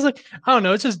stuff. And it's just like, I don't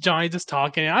know, it's just Johnny just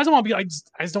talking. And I just don't want to be like,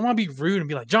 I just don't want to be rude and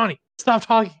be like, Johnny, stop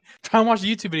talking. Try and watch a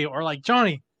YouTube video. Or like,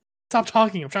 Johnny, stop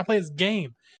talking. I'm trying to play this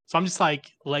game. So I'm just like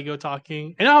Lego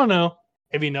talking. And I don't know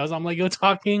if he knows I'm Lego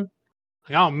talking. Like,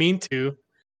 I don't mean to.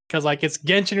 Because like it's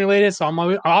Genshin related. So I'm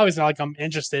always like I'm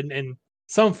interested in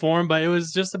some form. But it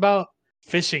was just about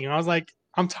fishing. And I was like,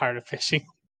 I'm tired of fishing.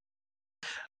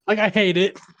 Like I hate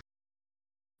it.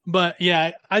 But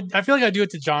yeah, I feel like I do it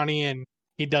to Johnny and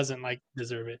he doesn't like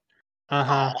deserve it.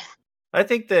 Oh. I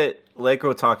think that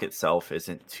Lego Talk itself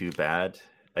isn't too bad.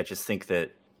 I just think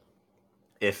that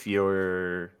if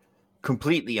you're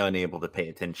completely unable to pay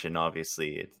attention,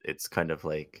 obviously it's kind of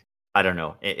like, I don't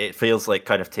know. It feels like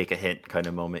kind of take a hint kind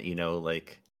of moment, you know,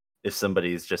 like if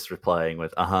somebody's just replying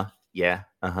with yeah,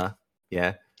 yeah.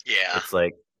 Yeah. It's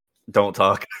like, don't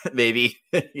talk, maybe,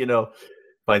 you know,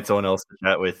 find someone else to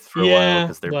chat with for a while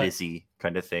because they're busy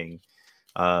kind of thing.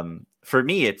 For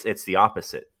me, it's the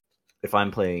opposite. If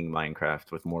I'm playing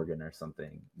Minecraft with Morgan or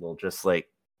something, we'll just like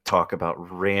talk about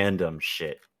random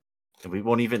shit. And we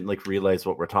won't even like realize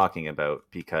what we're talking about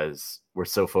because we're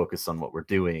so focused on what we're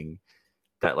doing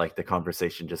that like the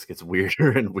conversation just gets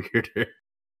weirder and weirder.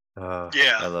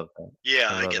 Yeah, I love that. Yeah,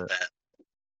 I get that.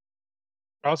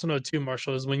 I also know too,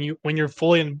 Marshall, is when you're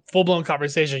fully in full blown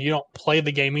conversation, you don't play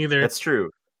the game either. That's true.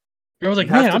 I was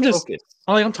like, man,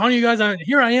 I'm telling you guys,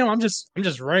 here I am. I'm just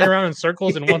running around in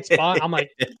circles in one spot. I'm like,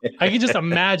 I can just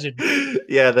imagine.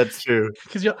 Yeah, that's true.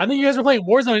 Because I think you guys were playing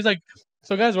Warzone. He's like,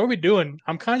 so guys, what are we doing?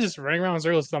 I'm kind of just running around in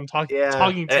circles because I'm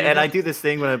talking to you. And I do this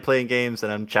thing when I'm playing games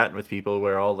and I'm chatting with people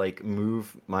where I'll like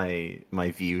move my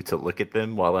view to look at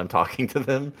them while I'm talking to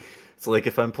them. So like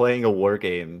if I'm playing a war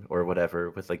game or whatever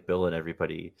with like Bill and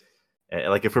everybody,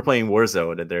 like if we're playing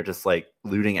Warzone and they're just like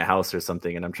looting a house or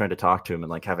something and I'm trying to talk to them and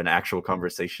like have an actual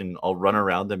conversation, I'll run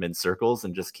around them in circles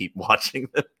and just keep watching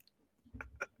them.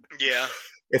 Yeah.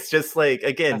 It's just like,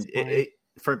 again,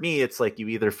 for me, it's like you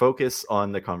either focus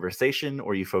on the conversation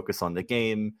or you focus on the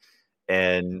game.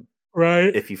 And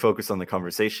if you focus on the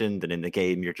conversation, then in the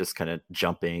game, you're just kind of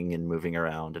jumping and moving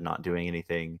around and not doing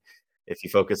anything. If you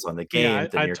focus on the game,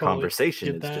 then your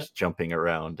conversation is just jumping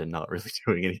around and not really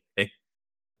doing anything.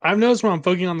 I've noticed when I'm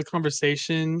focusing on the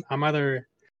conversation, I'm either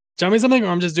jumping something or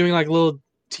I'm just doing like little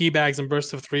tea bags and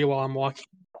bursts of 3 while I'm walking.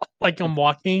 Like I'm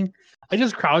walking. I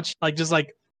just crouch, just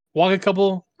walk a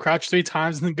couple, crouch 3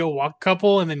 times, and then go walk a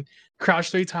couple, and then crouch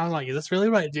 3 times. Like, is this really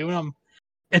what I do when I'm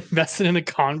invested in a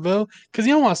convo? Because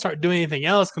you don't want to start doing anything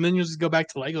else, because then you'll just go back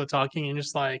to Lego talking and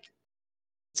just like,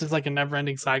 it's just like a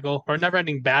never-ending cycle or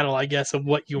never-ending battle, I guess, of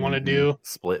what you want to do.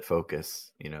 Split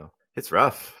focus, it's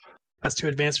rough. That's too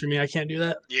advanced for me. I can't do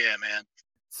that. Yeah, man.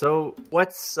 So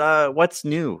what's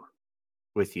new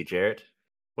with you, Jarrod?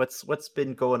 What's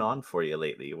been going on for you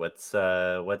lately? What's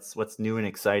new and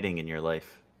exciting in your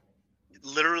life?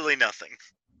 Literally nothing.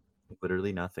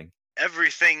 Literally nothing.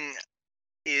 Everything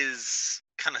is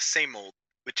kind of same old,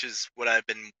 which is what I've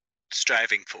been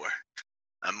striving for.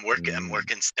 I'm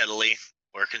working steadily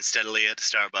at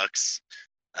Starbucks.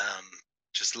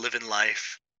 Just living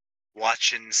life.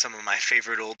 Watching some of my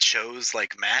favorite old shows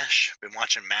like MASH. Been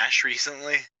watching MASH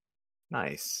recently.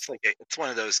 Nice. It's one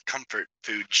of those comfort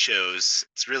food shows.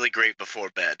 It's really great before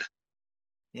bed.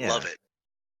 Yeah. Love it.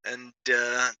 And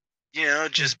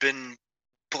just been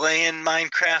playing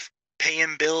Minecraft,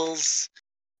 paying bills,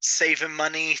 saving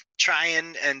money,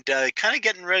 trying, and kind of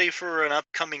getting ready for an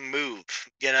upcoming move.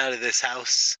 Get out of this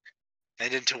house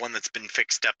and into one that's been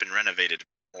fixed up and renovated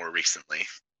more recently.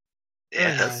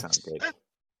 Yeah, that sounds good.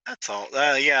 That's all.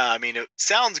 Yeah, I mean, it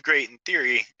sounds great in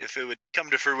theory. If it would come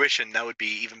to fruition, that would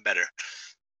be even better.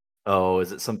 Oh,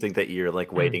 is it something that you're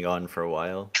like waiting on for a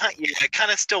while? Yeah, kind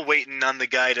of still waiting on the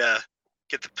guy to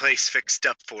get the place fixed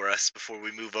up for us before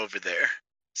we move over there.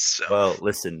 So. Well,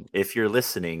 listen, if you're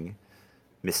listening,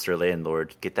 Mr.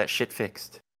 Landlord, get that shit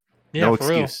fixed. Yeah, no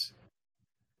excuse.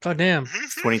 God damn.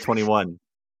 It's 2021.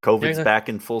 COVID's back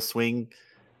in full swing.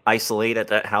 isolate at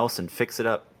that house and fix it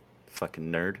up.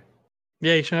 Fucking nerd.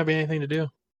 Yeah, you shouldn't have anything to do.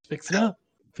 Fix it up.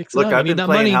 Fix it Look, up. I've been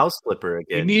playing House Flipper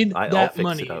again. need I'll that fix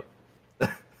money. it up. Yeah,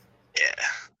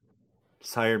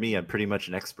 Just hire me. I'm pretty much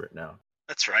an expert now.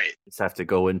 that's right. Just have to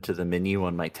go into the menu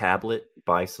on my tablet,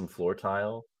 buy some floor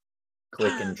tile,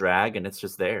 click and drag, and it's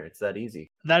just there. It's that easy.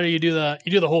 That or you do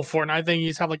the whole Fortnite thing. You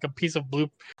just have like a piece of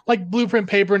blueprint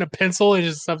paper and a pencil, and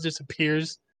just stuff just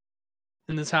appears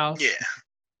in this house. Yeah.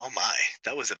 Oh my,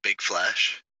 that was a big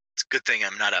flash. It's a good thing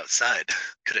I'm not outside.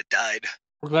 Could have died.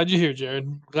 We're glad you're here,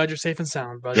 Jarrod. Glad you're safe and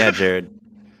sound, buddy. Yeah, Jarrod.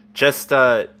 Just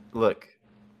look.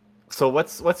 So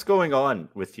what's going on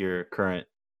with your current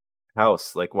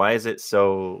house? Like, why is it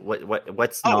so?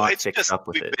 What's not it's fixed just up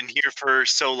with we've it? been here for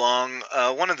so long.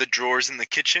 One of the drawers in the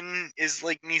kitchen is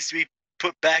like needs to be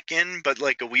put back in, but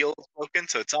like a wheel is broken,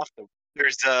 so it's off the.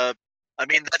 There's I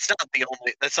mean that's not the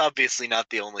only. That's obviously not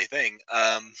the only thing.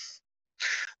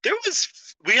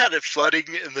 We had a flooding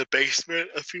in the basement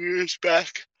a few years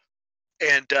back,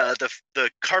 and the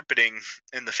carpeting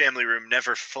in the family room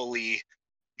never fully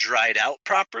dried out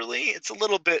properly. It's a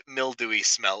little bit mildewy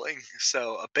smelling.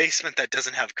 So a basement that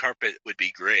doesn't have carpet would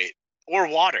be great. Or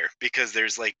water, because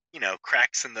there's like,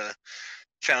 cracks in the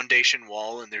foundation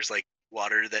wall and there's like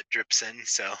water that drips in.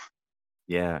 So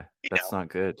Yeah, that's not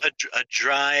good.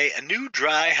 a new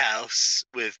dry house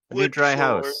with A new wood dry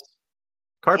floors. house.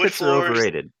 Carpets are floors.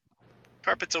 overrated.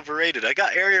 Carpet's overrated. I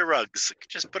got area rugs.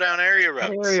 Just put down area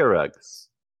rugs. Area rugs.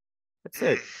 That's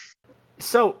it.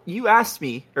 So you asked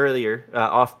me earlier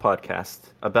off podcast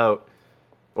about,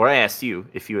 or I asked you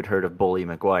if you had heard of Bully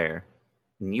Maguire,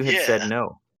 and you had said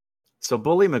no. So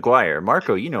Bully Maguire,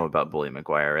 Marco, you know about Bully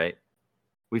Maguire, right?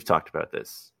 We've talked about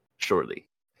this shortly.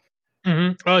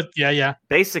 Mm-hmm. Oh yeah.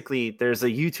 Basically, there's a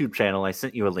YouTube channel. I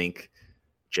sent you a link,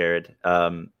 Jarrod.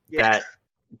 That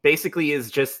basically is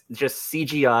just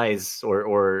CGIs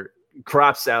or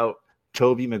crops out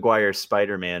Tobey Maguire's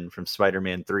Spider-Man from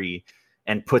Spider-Man 3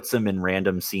 and puts him in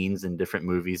random scenes in different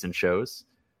movies and shows.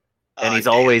 And he's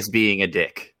always being a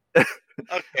dick. Okay,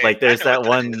 like there's that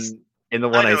one in the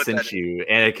one I sent you.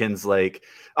 Anakin's like,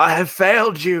 I have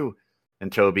failed you.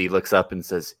 And Tobey looks up and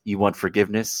says, you want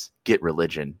forgiveness? Get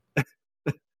religion.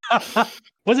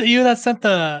 Was it you that sent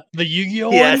the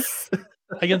Yu-Gi-Oh Yes. one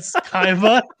against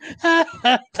Kaiba?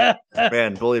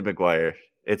 Man, Bully Maguire.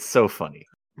 It's so funny.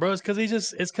 Bro, it's because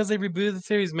they rebooted the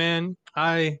series, man.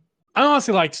 I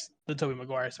honestly liked the Tobey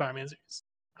Maguire Spider-Man series.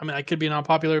 I mean, that could be an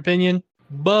unpopular opinion,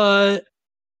 but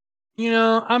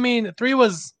 3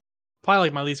 was probably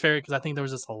like my least favorite because I think there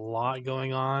was just a lot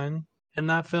going on in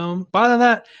that film. But other than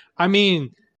that, I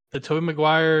mean, the Tobey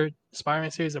Maguire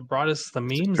Spider-Man series that brought us the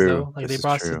memes though. Like they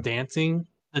brought us the dancing,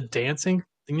 the dancing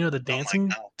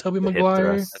Tobey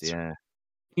Maguire. Yeah.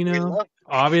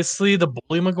 Obviously the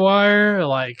Bully Maguire.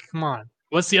 Like, come on.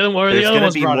 What's the other one? There's going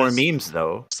to be more memes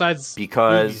though, besides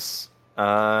because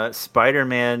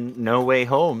Spider-Man No Way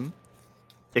Home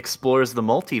explores the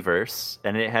multiverse,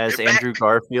 and it has Andrew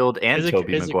Garfield and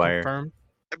Tobey Maguire. Confirmed?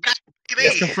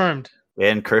 It's confirmed.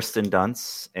 And Kirsten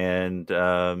Dunst and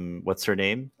what's her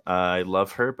name? I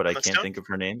love her, but I can't think of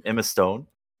her name. Emma Stone.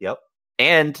 Yep.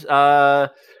 And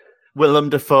Willem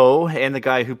Dafoe and the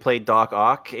guy who played Doc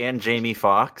Ock and Jamie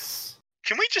Foxx.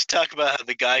 Can we just talk about how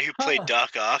the guy who played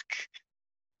Doc Ock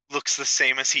looks the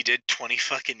same as he did 20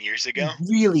 fucking years ago?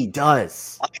 He really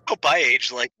does. I hope I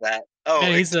age like that. Oh,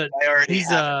 yeah, he's a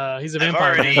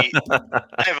vampire.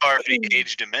 I've already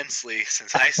aged immensely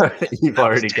since high school. You've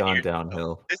already gone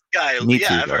downhill. This guy,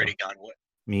 I've already gone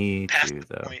Me past too, the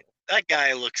though. point. That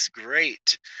guy looks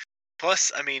great.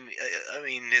 Plus, I mean,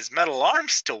 his metal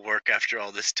arms still work after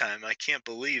all this time. I can't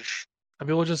believe.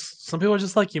 Some people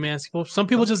just like you, man. Some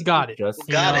people just got it.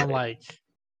 Like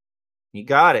you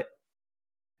got it.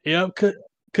 Yeah,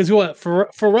 because what?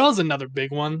 Pharrell's another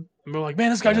big one. And we're like, man,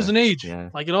 this guy doesn't age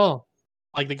like at all.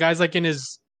 Like the guy's like in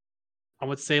his, I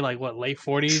would say like what, late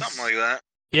 40s, something like that.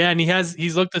 Yeah, and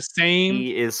he's looked the same.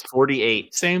 He is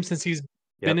 48. Same since he's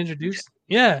been introduced.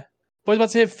 Yeah. Boy's about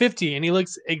to hit 50, and he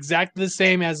looks exactly the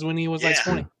same as when he was like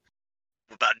 20. What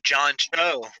about John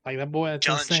Cho? Like that boy, that's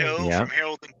John insane. Cho from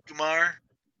Harold and Kumar.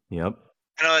 Yep.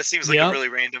 I know that seems like a really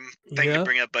random thing to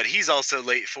bring up, but he's also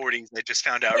late 40s. I just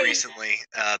found out recently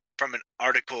from an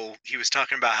article. He was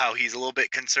talking about how he's a little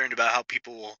bit concerned about how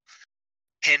people will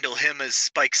handle him as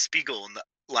Spike Spiegel in the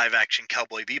live-action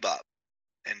Cowboy Bebop.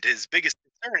 And his biggest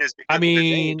concern is because of his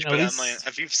age. But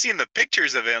if you've seen the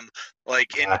pictures of him,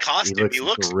 like in costume, he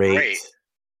looks great.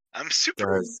 I'm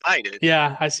super excited.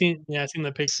 Yeah, I seen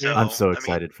the picture. So, I'm so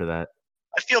excited for that.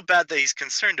 I feel bad that he's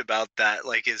concerned about that,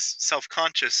 like is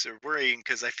self-conscious or worrying,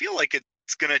 because I feel like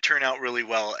it's going to turn out really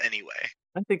well anyway.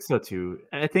 I think so too.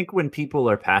 I think when people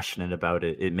are passionate about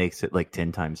it, it makes it like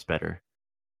 10 times better.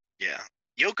 Yeah.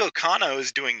 Yoko Kanno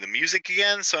is doing the music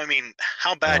again, so I mean,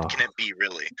 how bad can it be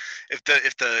really? If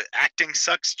the acting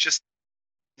sucks, just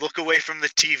look away from the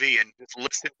TV and just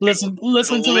listen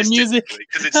to the music,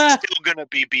 because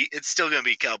it's still gonna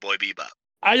be Cowboy Bebop.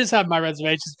 I just have my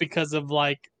reservations because of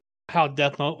like how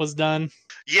Death Note was done.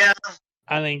 Yeah,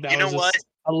 I think that was just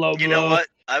a low blow. You know what?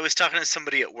 I was talking to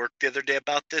somebody at work the other day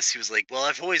about this. He was like, "Well,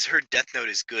 I've always heard Death Note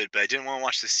is good, but I didn't want to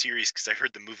watch the series because I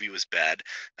heard the movie was bad."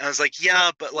 And I was like,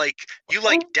 "Yeah, but like you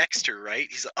like Dexter, right?"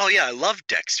 He's like, "Oh yeah, I love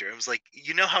Dexter." I was like,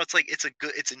 "You know how it's like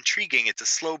it's intriguing, it's a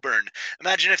slow burn.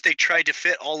 Imagine if they tried to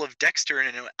fit all of Dexter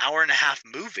in an hour and a half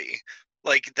movie.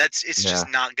 Like it's just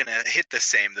not gonna hit the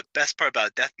same. The best part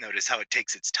about Death Note is how it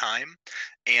takes its time,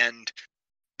 and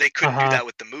they couldn't do that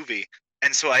with the movie."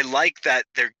 And so I like that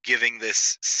they're giving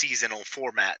this seasonal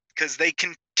format because they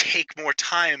can take more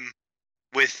time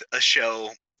with a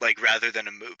show like rather than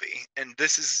a movie. And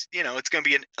this is, it's going to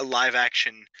be a live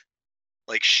action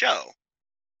like show.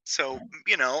 So,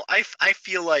 I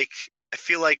feel like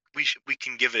we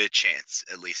can give it a chance,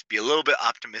 at least be a little bit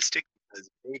optimistic.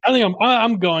 I think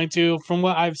I'm going to, from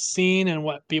what I've seen and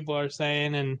what people are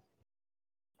saying, and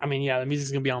I mean, yeah, the music's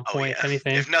going to be on point, if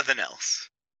anything. If nothing else.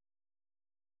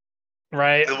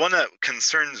 Right. The one that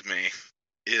concerns me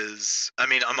is,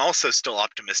 I'm also still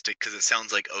optimistic because it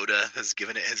sounds like Oda has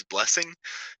given it his blessing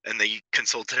and they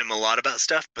consulted him a lot about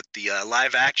stuff, but the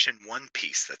live action One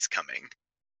Piece that's coming,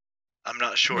 I'm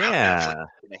not sure how Netflix is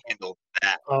going to handle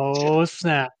that. Oh,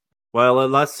 snap. Well,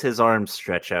 unless his arms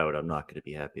stretch out, I'm not going to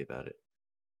be happy about it.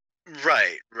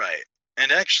 Right.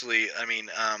 And actually,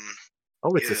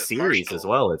 it's a series Marshall, as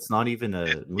well. It's not even a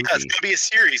movie. Yeah, it's going to be a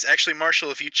series. Actually, Marshall,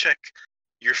 if you check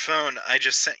your phone, I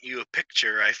just sent you a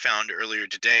picture I found earlier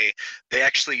today. They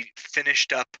actually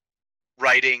finished up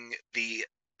writing the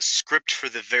script for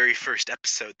the very first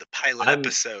episode, the pilot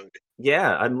episode.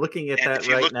 Yeah, I'm looking at that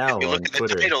right now. If you look at the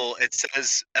title, it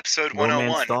says episode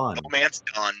 101, Romance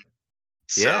Dawn.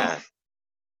 So, yeah.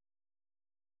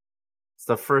 It's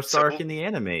the first arc in the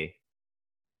anime.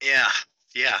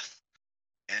 Yeah.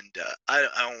 And I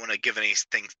don't want to give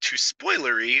anything too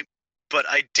spoilery, but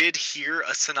I did hear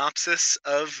a synopsis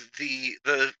of the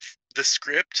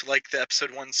script, like the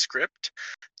episode 1 script,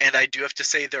 and I do have to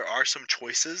say there are some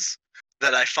choices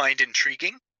that I find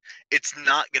intriguing. It's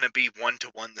not going to be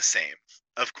one-to-one the same,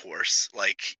 of course,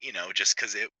 just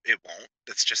because it won't.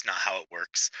 That's just not how it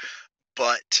works.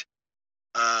 But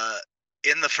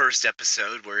in the first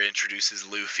episode, where it introduces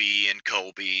Luffy and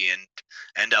Colby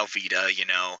and Alvida,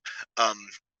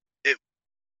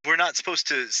 we're not supposed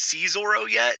to see Zoro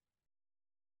yet,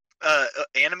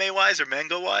 anime wise or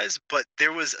manga wise, but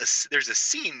there's a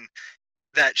scene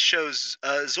that shows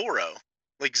Zoro,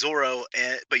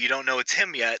 but you don't know it's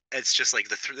him yet. It's just like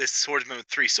this swordsman with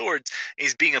 3 swords. And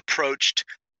he's being approached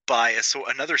by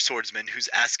another swordsman who's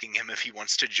asking him if he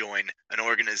wants to join an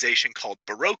organization called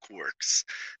Baroque Works.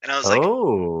 And I was like,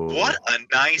 what a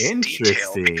nice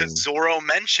detail, because Zoro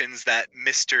mentions that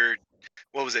Mr.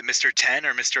 10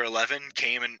 or Mr. 11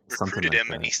 came and recruited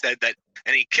him, and he said that,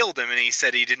 and he killed him, and he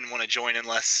said he didn't want to join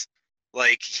unless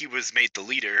he was made the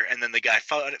leader, and then the guy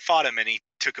fought him and he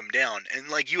took him down, and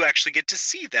you actually get to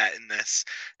see that in this.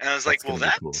 And I was like, well,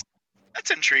 that's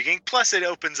intriguing. Plus it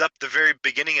opens up, the very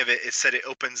beginning of it said it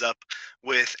opens up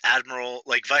with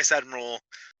Vice Admiral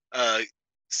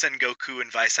Sengoku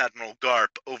and Vice Admiral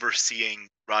Garp overseeing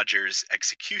Roger's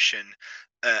execution,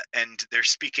 and they're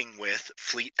speaking with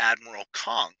Fleet Admiral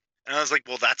Kong. And I was like,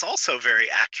 well, that's also very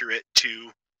accurate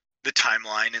to the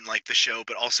timeline and the show,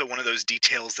 but also one of those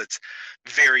details that's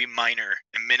very minor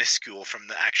and minuscule from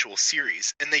the actual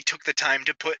series. And they took the time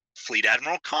to put Fleet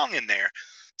Admiral Kong in there.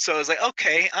 So I was like,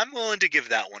 okay, I'm willing to give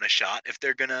that one a shot. If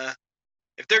they're gonna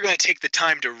take the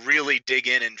time to really dig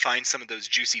in and find some of those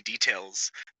juicy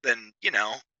details, then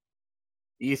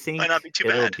you think might not be too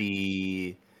it'll bad.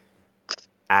 Be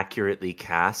accurately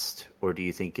cast, or do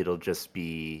you think it'll just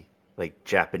be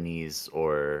Japanese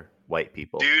or white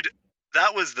people? Dude,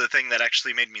 that was the thing that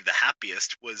actually made me the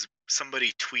happiest. Was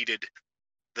somebody tweeted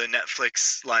the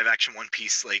Netflix live action One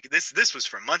Piece, this was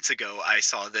from months ago. I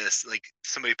saw this,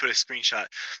 somebody put a screenshot.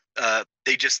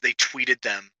 They tweeted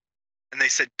them and they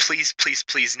said, please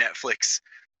Netflix,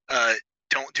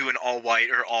 don't do an all white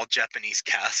or all Japanese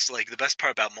cast. The best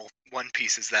part about One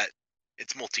Piece is that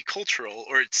it's multicultural,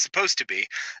 or it's supposed to be.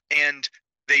 And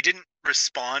they didn't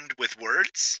respond with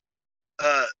words.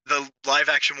 The live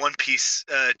action One Piece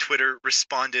Twitter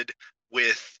responded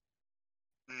with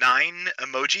 9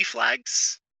 emoji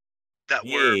flags that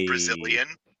were Brazilian,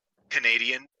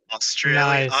 Canadian, Austrian,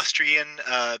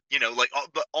 like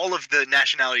all of the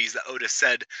nationalities that Oda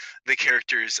said the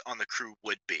characters on the crew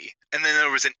would be. And then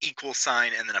there was an equal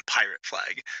sign and then a pirate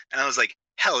flag. And I was like,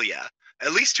 hell yeah.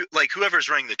 At least like whoever's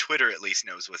running the Twitter at least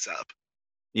knows what's up.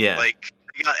 Yeah. Like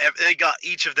they got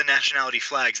each of the nationality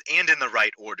flags and in the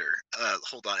right order.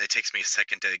 Hold on, it takes me a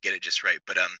second to get it just right.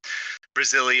 But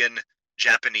Brazilian,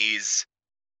 Japanese,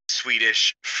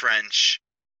 Swedish, French.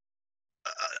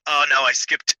 Oh no, I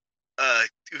skipped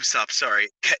Usopp. Sorry,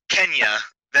 Kenya,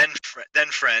 then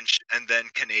French, and then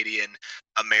Canadian,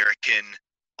 American,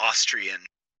 Austrian.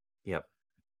 Yep.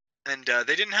 And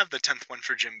they didn't have the 10th one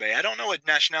for Jinbei. I don't know what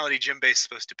nationality Jinbei is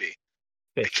supposed to be.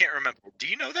 Fish. I can't remember. Do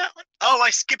you know that one? Oh, I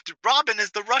skipped. Robin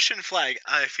is the Russian flag.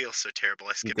 I feel so terrible.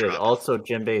 I skipped Robin. Also,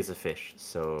 Jinbei is a fish,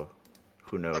 so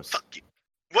who knows? Oh, fuck you.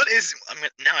 What is?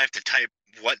 Now I have to type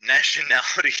what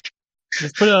nationality.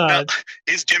 Just put a. No,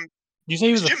 is Jim? You say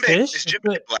he was a fish? Is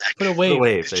Jinbei black? Put a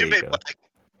wave. Is Jinbei black?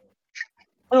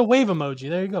 Put a wave emoji.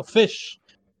 There you go. Fish.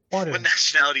 Water. What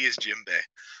nationality is Jinbei?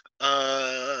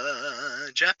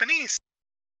 Japanese.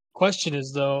 Question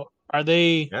is though, are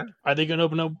they going to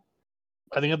open up?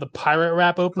 I think have the pirate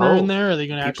rap opener in there. Or are they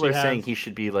going to actually? People are saying he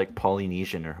should be like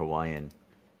Polynesian or Hawaiian.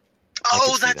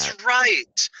 Oh, that's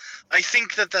right. I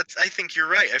think I think you're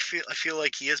right. I feel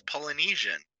like he is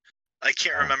Polynesian. I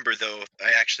can't remember though if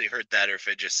I actually heard that or if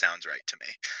it just sounds right to me.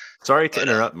 Sorry to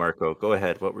interrupt, Marco. Go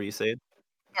ahead. What were you saying?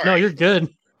 No, you're good.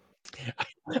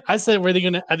 I said, were they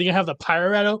gonna? Are they gonna have the pirate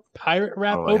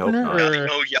rap opener, or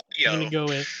gonna go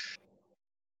with?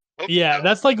 Yeah,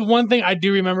 that's like one thing I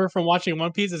do remember from watching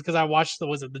One Piece is because I watched the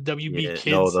WB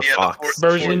Kids the Fox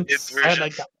version. I had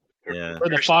like or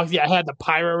the Fox. Yeah, I had the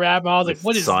pirate rap. And I was like,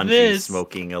 "What is Sanji this?"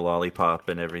 Smoking a lollipop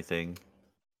and everything.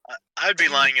 I'd be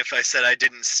lying if I said I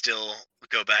didn't still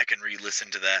go back and re-listen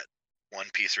to that One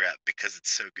Piece rap because it's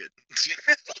so good.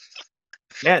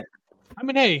 Yeah, I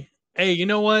mean, hey, you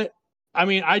know what? I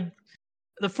mean,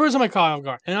 the first time I caught it on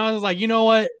guard, and I was like, you know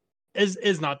what?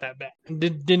 Is not that bad.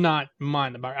 Did not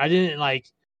mind the bar. I didn't like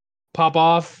pop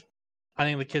off. I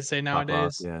think the kids say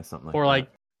nowadays. Something like or that. like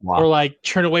or like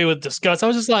turn away with disgust. I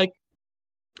was just like,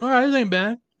 all right, this ain't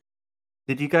bad.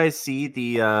 Did you guys see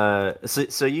the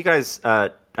so you guys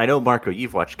I know Marco,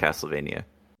 you've watched Castlevania.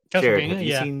 Jarrod, have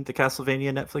you seen the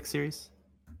Castlevania Netflix series?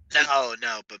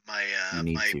 No, but my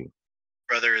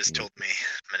brother has told me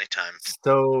many times.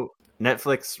 So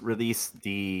Netflix released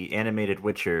the animated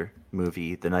Witcher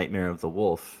movie, The Nightmare of the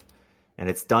Wolf, and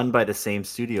it's done by the same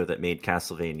studio that made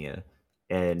Castlevania.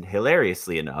 And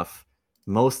hilariously enough,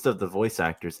 most of the voice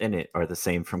actors in it are the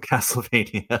same from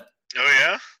Castlevania. Oh,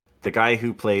 yeah? The guy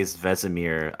who plays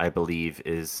Vesemir, I believe,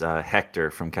 is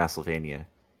Hector from Castlevania.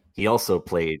 He also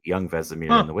played young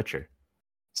Vesemir in The Witcher.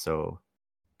 So,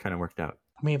 kind of worked out.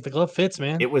 I mean, if the glove fits,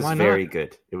 man. It was very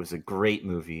good. It was a great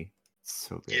movie.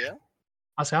 So good. Yeah.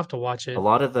 I have to watch it. A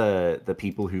lot of the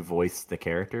people who voiced the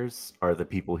characters are the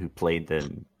people who played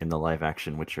them in the live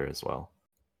action Witcher as well,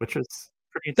 which was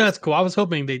pretty. That's cool. I was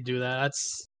hoping they'd do that.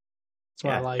 That's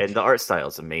what I like. And the art style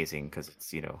is amazing because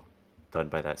it's done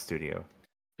by that studio.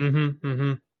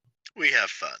 We have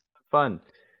fun.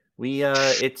 We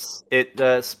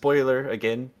spoiler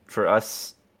again for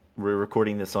us. We're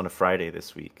recording this on a Friday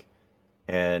this week,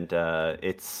 and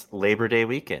it's Labor Day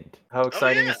weekend. How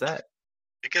exciting is that?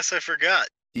 I guess I forgot.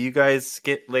 Do you guys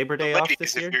get Labor Day off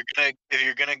this year? If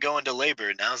you're gonna go into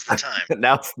labor, now's the time.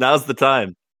 now's the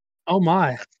time. Oh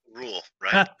my! That's the rule,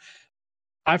 right?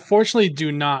 I fortunately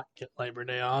do not get Labor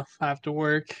Day off. I have to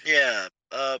work. Yeah.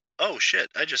 Oh shit!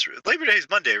 Labor Day is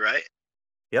Monday, right?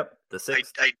 Yep, the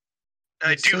 6th.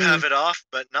 I do have it off,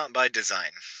 but not by design.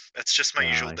 That's just my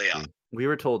usual day off. We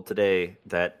were told today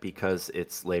that because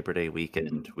it's Labor Day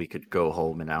weekend, we could go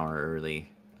home an hour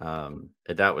early.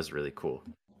 That was really cool.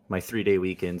 My 3-day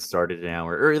weekend started an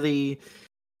hour early.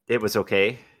 It was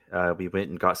okay. We went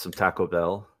and got some Taco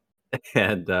Bell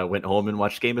and went home and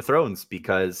watched Game of Thrones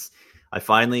because I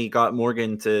finally got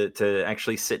Morgan to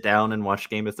actually sit down and watch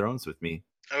Game of Thrones with me.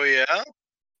 Oh, yeah?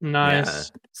 Nice.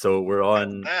 Yeah. So we're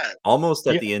on almost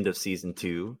at the end of season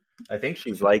 2. I think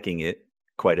she's liking it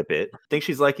quite a bit.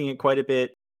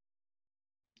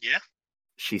 Yeah.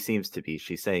 She seems to be.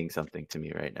 She's saying something to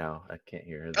me right now. I can't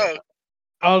hear her. Oh.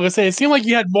 I was gonna say it seemed like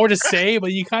you had more to say,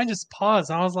 but you kind of just paused.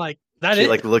 And I was like, She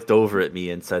looked over at me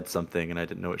and said something, and I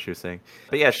didn't know what she was saying.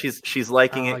 But yeah, she's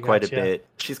liking it quite a bit.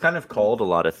 She's kind of called a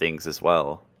lot of things as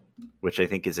well, which I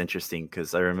think is interesting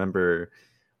because I remember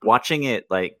watching it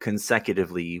like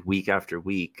consecutively week after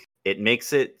week. It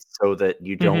makes it so that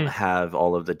you don't have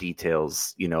all of the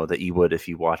details, that you would if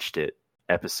you watched it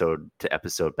episode to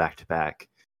episode back to back.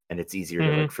 And it's easier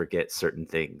to forget certain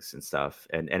things and stuff.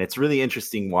 And it's really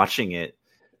interesting watching it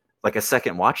like a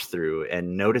second watch through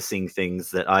and noticing things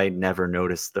that I never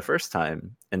noticed the first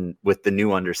time, and with the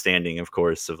new understanding, of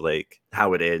course, of like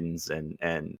how it ends and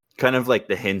kind of like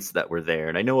the hints that were there.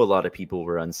 And I know a lot of people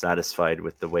were unsatisfied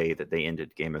with the way that they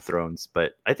ended Game of Thrones,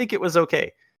 but I think it was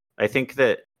okay. I think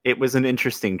that it was an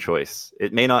interesting choice.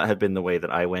 It may not have been the way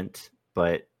that I went,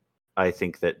 but I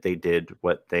think that they did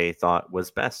what they thought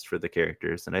was best for the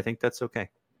characters, and I think that's okay.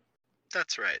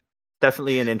 That's right.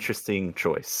 Definitely an interesting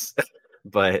choice,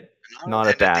 but not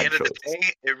a bad choice. At the end of the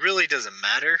day, it really doesn't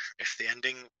matter if the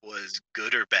ending was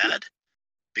good or bad,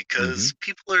 because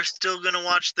people are still going to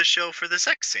watch the show for the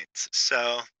sex scenes.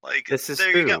 So, like, this is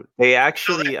there true. you go. They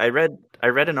actually, I read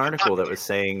an article that was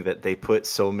saying that they put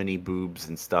so many boobs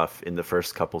and stuff in the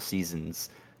first couple seasons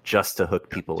just to hook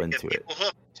people into it.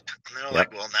 Hooked. And they're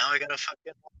like, well, now I gotta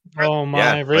fucking. Oh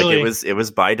my, really? Like it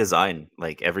was by design.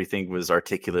 Like everything was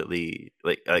articulately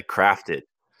crafted.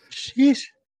 Sheesh.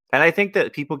 And I think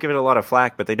that people give it a lot of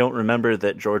flack, but they don't remember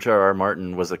that George R.R.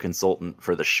 Martin was a consultant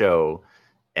for the show,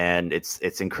 and it's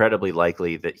incredibly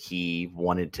likely that he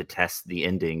wanted to test the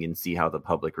ending and see how the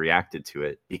public reacted to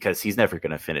it, because he's never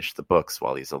going to finish the books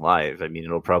while he's alive. I mean,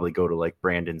 it'll probably go to like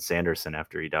Brandon Sanderson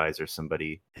after he dies or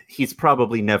somebody. He's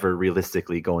probably never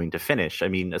realistically going to finish. I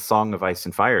mean, A Song of Ice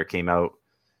and Fire came out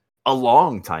a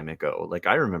long time ago. Like,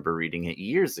 I remember reading it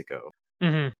years ago.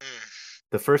 Mm-hmm.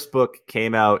 The first book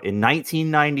came out in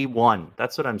 1991.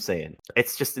 That's what I'm saying.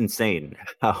 It's just insane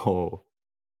how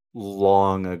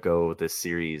long ago this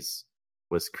series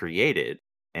was created,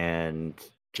 and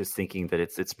just thinking that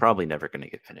it's probably never going to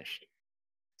get finished.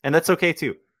 And that's okay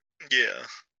too. Yeah.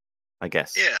 I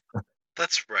guess. Yeah,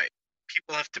 that's right.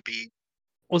 People have to be...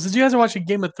 Well, since you guys are watching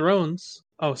Game of Thrones...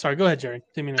 Oh, sorry. Go ahead, Jerry.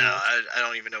 No, I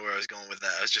don't even know where I was going with that.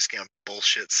 I was just going to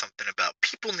bullshit something about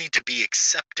people need to be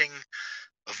accepting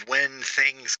of when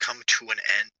things come to an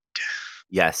end.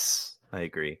 Yes, I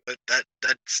agree. But that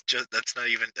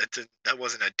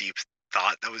wasn't a deep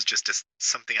thought. That was just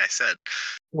something I said.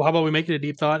 Well, how about we make it a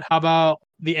deep thought? How about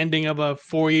the ending of a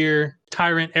 4-year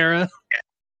tyrant era? Yeah.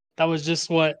 That was just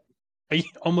almost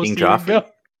King a year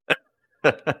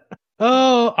ago.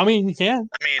 Oh, I mean, you can.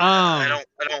 I mean, I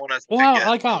don't want to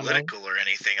get political or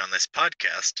anything on this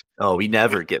podcast. Oh, we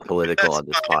never get political on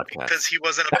this podcast. Because he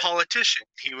wasn't a politician.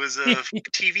 He was a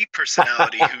TV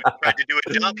personality who tried to do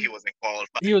a job he wasn't qualified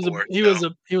for.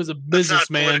 He was a businessman. That's not a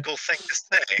political thing to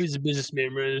say. He was a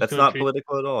businessman. Bro, that's not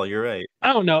political at all. You're right.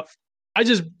 I don't know. I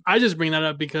just bring that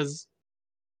up because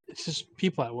it's just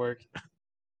people at work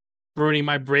ruining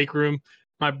my break room.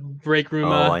 Oh,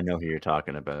 I know who you're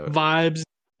talking about. Vibes.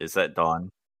 Is that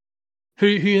Dawn? Who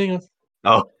you think of?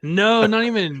 Oh no, not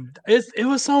even. It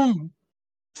was some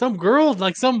girl,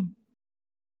 like some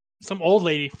old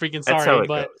lady. Freaking sorry, that's how it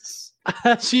but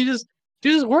goes. she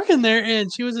was working there,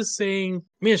 and she was just saying,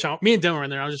 me and Dylan were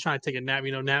in there. I was just trying to take a nap,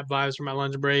 nap vibes for my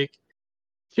lunch break.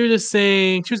 She was just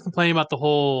saying, she was complaining about the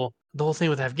whole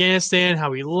thing with Afghanistan, how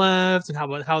we left, and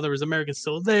how there was Americans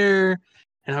still there,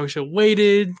 and how we should have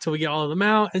waited till we get all of them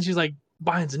out. And she's like,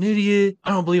 Biden's an idiot.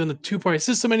 I don't believe in the two-party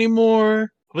system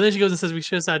anymore. But then she goes and says we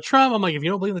should have had Trump. I'm like, if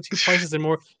you don't believe in the two-party system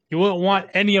anymore, you won't want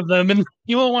any of them, and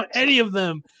you won't want any of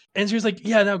them. And she was like,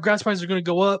 yeah, now gas prices are going to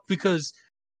go up because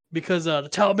the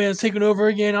Taliban's taking over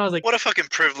again. I was like, what a fucking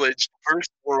privileged first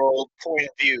world point of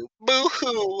view.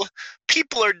 Boo-hoo.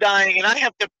 People are dying, and I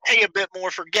have to pay a bit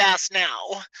more for gas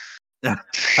now.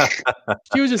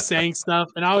 She was just saying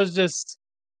stuff, and I was just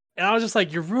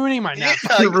like, you're ruining my nap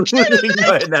time. You're ruining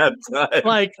my nap time.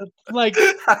 Like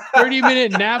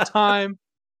 30-minute nap time.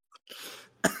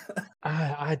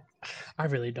 I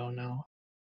really don't know.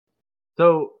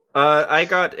 So I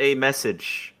got a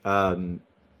message on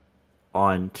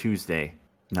Tuesday.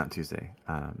 Not Tuesday.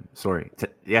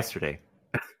 Yesterday.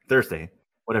 Thursday.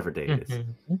 Whatever day it is.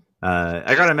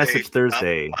 I got a message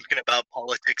Thursday. Talking about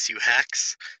politics, you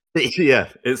hacks. Yeah,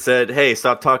 it said, "Hey,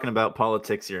 stop talking about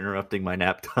politics. You're interrupting my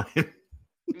nap time."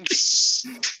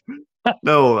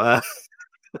 No, I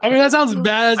mean that sounds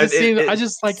bad. I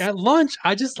just like at lunch.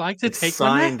 I just like to take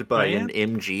my nap. Signed by an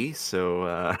MG,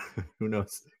 so who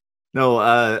knows? No,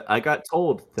 I got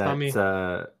told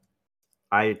that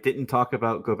I didn't talk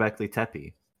about Göbekli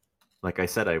Tepe like I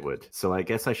said I would. So I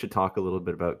guess I should talk a little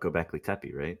bit about Göbekli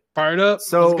Tepe, right? Fire it up.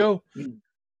 So, let's go.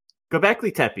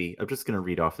 Göbekli Tepe, I'm just going to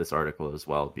read off this article as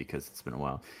well because it's been a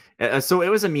while. So it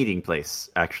was a meeting place,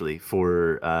 actually,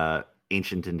 for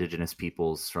ancient indigenous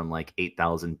peoples from like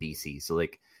 8,000 BC. So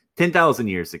like 10,000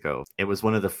 years ago. It was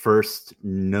one of the first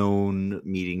known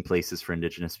meeting places for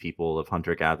indigenous people of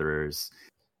hunter-gatherers.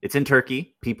 It's in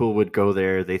Turkey. People would go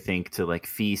there, they think, to like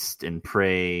feast and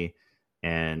pray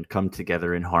and come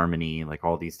together in harmony. Like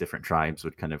all these different tribes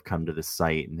would kind of come to this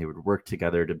site and they would work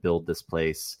together to build this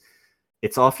place.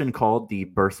 It's often called the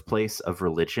birthplace of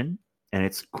religion, and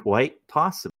it's quite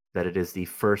possible that it is the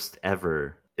first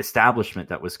ever establishment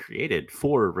that was created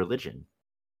for religion.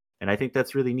 And I think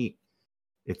that's really neat.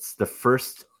 It's the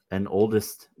first and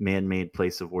oldest man-made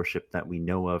place of worship that we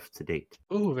know of to date.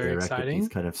 Ooh, very exciting. These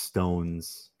kind of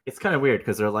stones. It's kind of weird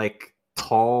because they're like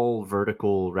tall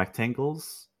vertical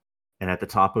rectangles, and at the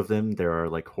top of them there are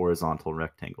like horizontal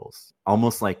rectangles,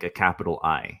 almost like a capital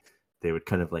I. They would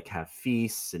kind of like have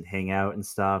feasts and hang out and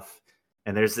stuff.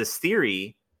 And there's this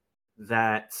theory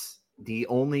that the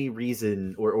only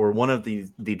reason, or one of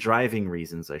the driving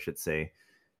reasons, I should say,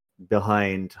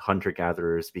 behind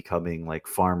hunter-gatherers becoming like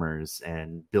farmers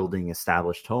and building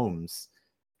established homes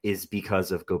is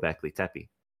because of Göbekli Tepe.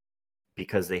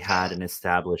 Because they had an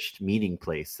established meeting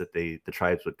place that the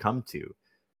tribes would come to,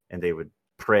 and they would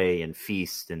pray and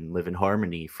feast and live in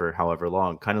harmony for however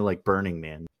long, kind of like Burning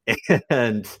Man.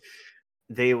 And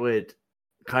they would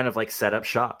kind of like set up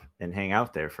shop and hang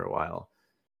out there for a while.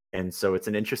 And so it's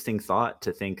an interesting thought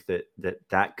to think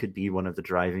that could be one of the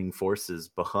driving forces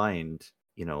behind,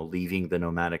 you know, leaving the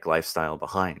nomadic lifestyle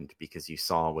behind, because you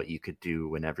saw what you could do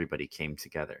when everybody came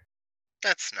together.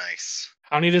 That's nice.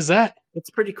 How neat is that? It's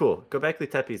pretty cool. Göbekli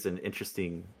Tepe is an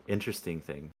interesting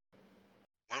thing.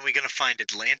 When are we gonna find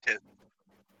Atlantis?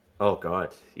 Oh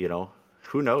God, you know,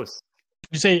 who knows?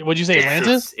 Would you say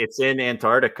Atlantis? It's in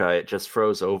Antarctica. It just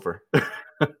froze over.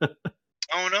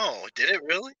 Oh no, did it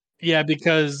really? Yeah,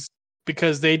 because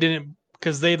they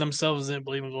themselves didn't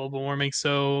believe in global warming,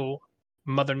 so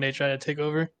Mother Nature had to take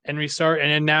over and restart.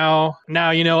 And then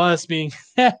now you know us being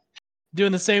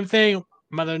doing the same thing.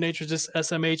 Mother Nature just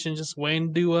SMH and just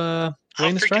waiting to How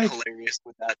strike. freaking hilarious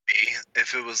would that be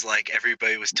if it was like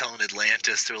everybody was telling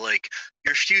Atlantis, they're like,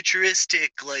 your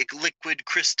futuristic, like liquid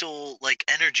crystal, like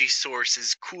energy source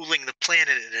is cooling the planet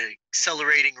at an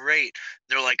accelerating rate.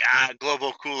 They're like,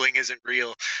 global cooling isn't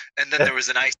real. And then there was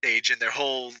an ice age and their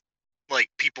whole, like,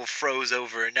 people froze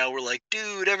over. And now we're like,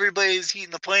 dude, everybody's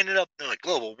heating the planet up. And they're like,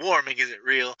 global warming isn't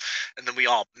real. And then we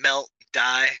all melt,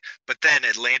 die. But then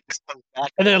Atlantis comes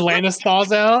back. And then Atlantis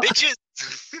thaws out. Bitches,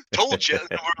 told you.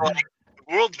 And we're like,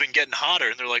 the world's been getting hotter,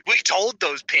 and they're like, we told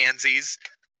those pansies.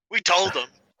 We told them.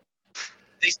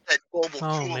 They said global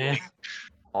cooling. Man.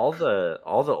 All the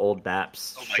old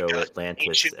maps show God. Atlantis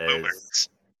Ancient as boomers.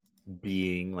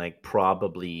 being like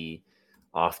probably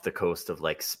off the coast of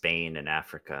like Spain and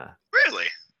Africa. Really?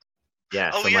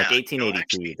 Yeah, Oh, from yeah. like No, 1882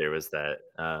 actually. there was that.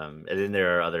 And then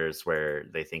there are others where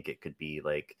they think it could be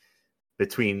like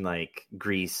between like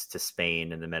Greece to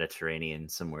Spain and the Mediterranean,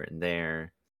 somewhere in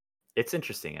there. It's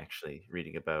interesting actually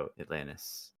reading about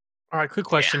Atlantis. All right, quick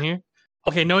question here.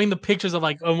 Okay, knowing the pictures of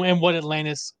like and what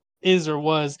Atlantis is or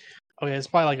was, okay, it's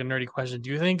probably like a nerdy question. Do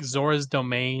you think Zora's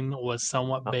domain was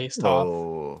somewhat based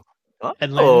off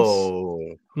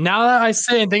Atlantis? Now that I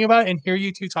sit and think about it and hear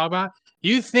you two talk about it,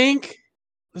 you think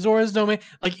Zora's domain,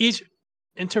 like each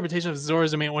interpretation of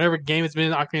Zora's domain, whatever game it's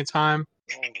been in Ocarina of Time,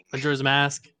 Majora's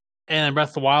Mask, and Breath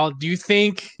of the Wild, do you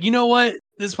think, you know what?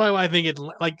 This is probably what I think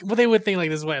like what they would think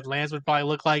like this is what Atlantis would probably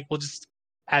look like. We'll just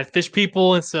add fish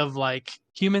people instead of like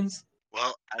humans.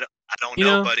 Well, I don't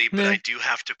know, buddy, but I do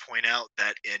have to point out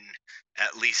that in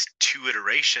at least 2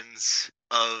 iterations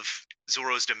of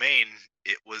Zora's domain,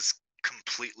 it was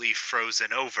completely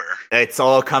frozen over. It's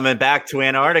all coming back to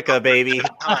Antarctica, baby.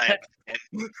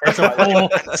 That's a full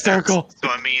circle. So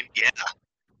I mean, yeah,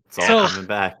 it's all coming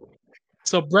back.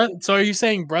 So are you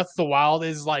saying Breath of the Wild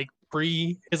is like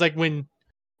when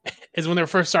they're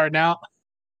first starting out?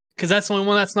 Because that's the only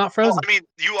one that's not frozen. Well, I mean,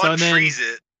 you unfreeze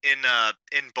it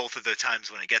in both of the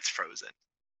times when it gets frozen.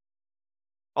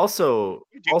 Also,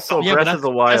 Breath of the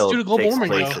Wild takes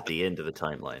place though. at the end of the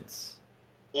timelines.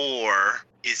 Or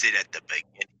is it at the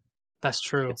beginning? That's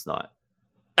true. It's not.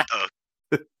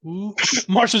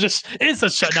 Marshall just it's a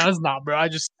shutdown. It's not, bro. I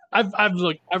know. I'm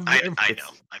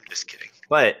just kidding.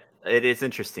 But it is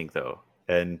interesting though,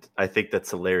 and I think that's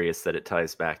hilarious that it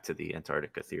ties back to the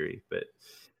Antarctica theory. But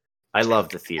I love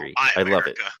the theory. I love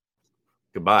it.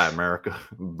 Goodbye, America.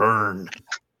 Burn.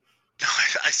 No,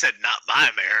 I said not my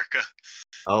America.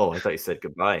 Oh, I thought you said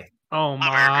goodbye. Oh my!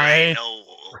 America ain't no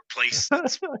place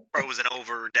that's frozen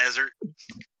over desert.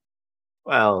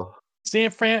 Well,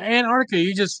 Antarctica.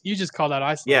 You just called out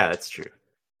Iceland. Yeah, that's true.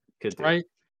 Could do. Right?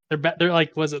 They're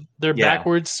like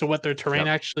backwards to what their terrain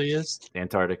actually is.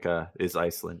 Antarctica is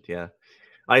Iceland. Yeah,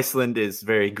 Iceland is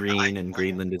very green and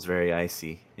Greenland is very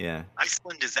icy. Yeah,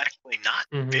 Iceland is actually not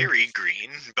very green,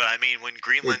 but I mean, when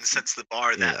Greenland sets the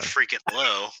bar that freaking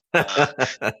low,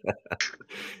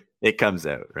 it comes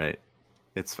out, right?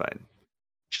 It's fine.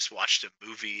 just watched a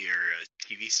movie or a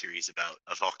TV series about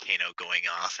a volcano going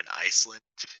off in Iceland,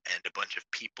 and a bunch of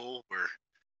people were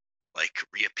like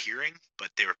reappearing, but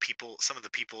they were some of the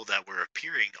people that were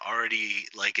appearing already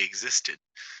like existed.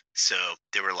 So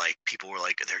people were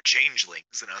like, they're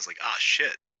changelings, and I was like, ah,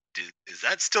 shit. Is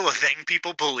that still a thing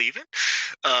people believe in?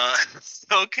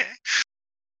 Okay.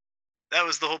 That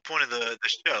was the whole point of the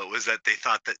show, was that they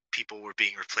thought that people were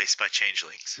being replaced by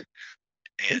changelings.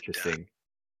 And, Interesting.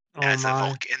 and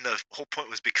the whole point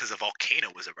was because a volcano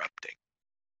was erupting.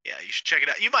 Yeah, you should check it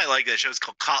out. You might like that show. It's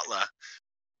called Katla.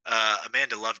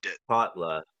 Amanda loved it.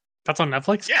 Katla. That's on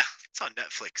Netflix? Yeah, it's on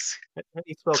Netflix. How do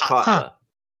you spell Katla? Katla.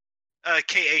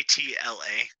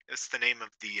 It's the name of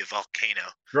the volcano.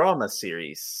 Drama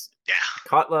series. Yeah.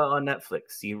 Katla on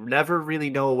Netflix. You never really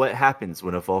know what happens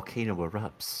when a volcano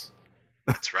erupts.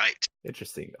 That's right.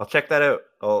 Interesting. I'll check that out.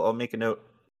 I'll make a note.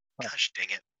 Gosh dang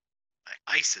it.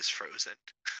 My ice is frozen.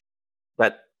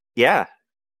 But, yeah.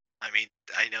 I mean,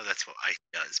 I know that's what ice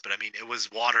does, but I mean, it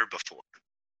was water before,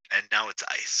 and now it's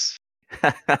ice.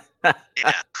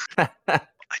 Yeah.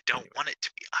 I don't want it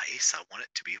to be ice. I want it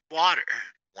to be water.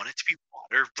 I want it to be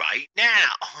water right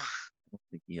now. I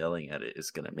think yelling at it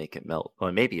is going to make it melt.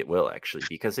 Well, maybe it will, actually,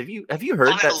 because have you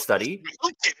heard that study?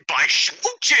 By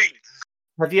shooting.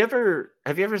 Have you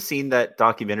ever seen that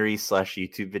documentary /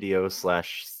 YouTube video /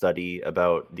 study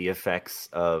about the effects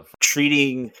of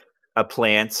treating a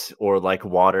plant or like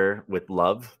water with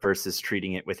love versus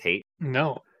treating it with hate?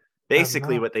 No.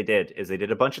 Basically, what they did is they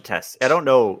did a bunch of tests. I don't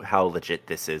know how legit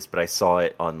this is, but I saw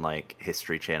it on like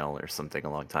History Channel or something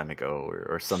a long time ago,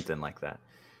 or something like that.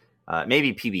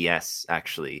 Maybe PBS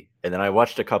actually. And then I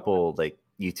watched a couple like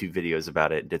YouTube videos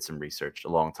about it and did some research a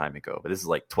long time ago. But this is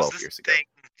like 12 years ago.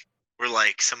 Where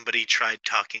like somebody tried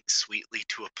talking sweetly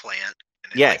to a plant,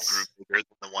 and it yes, like, grew bigger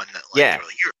than the one that like, they were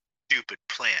like, you're a stupid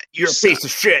plant. You're a piece of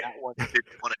shit. That one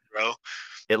didn't want to grow.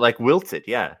 It like wilted,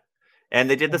 yeah. And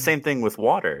they did the same thing with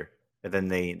water. And then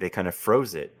they kind of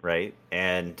froze it, right?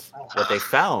 And what they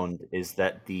found is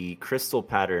that the crystal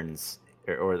patterns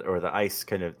or the ice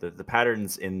kind of the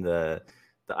patterns in the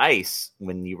ice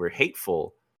when you were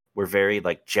hateful were very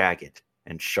like jagged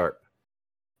and sharp.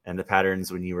 And the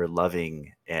patterns when you were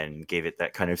loving and gave it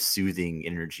that kind of soothing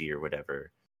energy or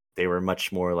whatever, they were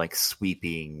much more like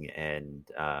sweeping and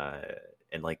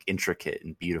like intricate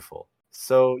and beautiful.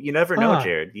 So you never know,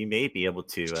 Jarrod. You may be able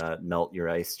to melt your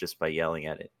ice just by yelling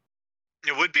at it.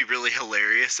 It would be really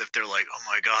hilarious if they're like, oh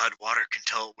my God, water can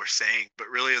tell what we're saying. But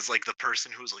really it's like the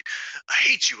person who's like, I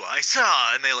hate you, ice.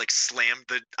 And they like slammed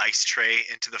the ice tray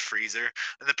into the freezer.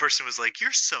 And the person was like,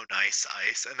 you're so nice,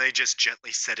 ice. And they just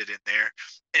gently set it in there.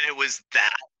 And it was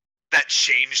that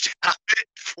changed how it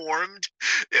formed.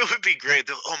 It would be great.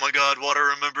 Oh my God, water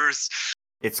remembers.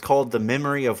 It's called the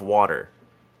memory of water.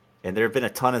 And there have been a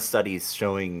ton of studies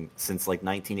showing since like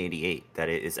 1988 that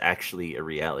it is actually a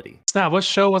reality. Snap, what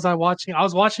show was I watching? I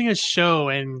was watching a show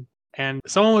and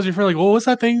someone was referring like, well, what's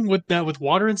that thing with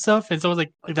water and stuff? And so I was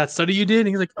like that study you did? And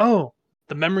he's like, oh,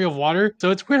 the memory of water. So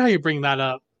it's weird how you bring that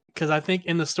up. Because I think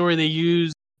in the story they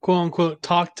use quote unquote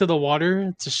talk to the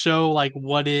water to show like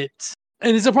what it,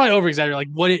 and it's probably over exaggerated,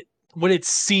 like what it's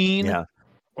seen. Yeah.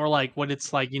 Or like what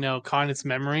it's like, caught in its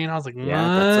memory. And I was like,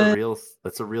 yeah,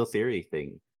 that's a real theory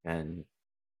thing. And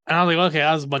I was like, okay,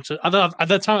 that was a bunch of. At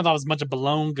that time, I thought it was a bunch of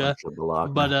Bologna,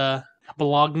 but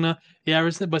Bologna, yeah.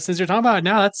 But since you're talking about it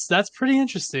now, that's pretty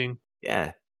interesting.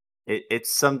 Yeah,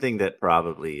 it's something that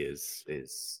probably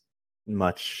is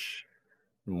much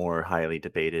more highly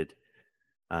debated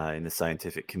in the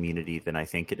scientific community than I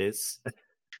think it is.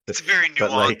 It's very nuanced.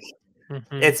 But like,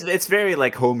 it's very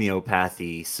like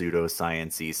homeopathy,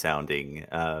 pseudoscience-y sounding.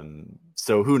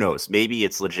 So who knows? Maybe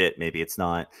it's legit. Maybe it's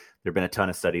not. There have been a ton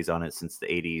of studies on it since the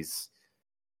 80s.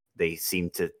 They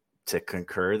seem to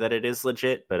concur that it is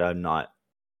legit, but I'm not,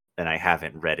 and I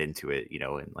haven't read into it,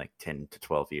 in like 10 to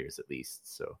 12 years at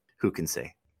least. So who can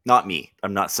say? Not me.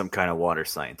 I'm not some kind of water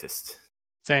scientist.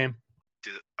 Same.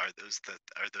 Are those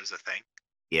a thing?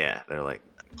 Yeah, they're like,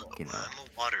 I'm a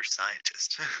water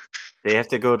scientist. They have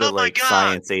to go to like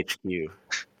Science HQ.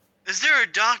 Is there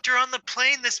a doctor on the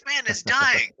plane? This man is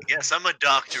dying. Yes, I'm a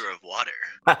doctor of water.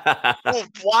 Well,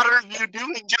 what are you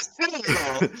doing just sitting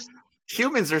there?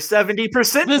 Humans are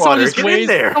 70% water. Get in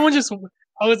there.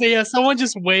 Someone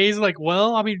just weighs like,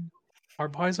 well, I mean, our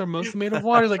bodies are mostly made of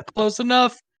water. Like, close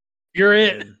enough. You're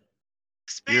it.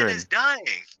 This man is dying.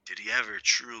 Did he ever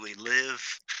truly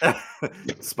live?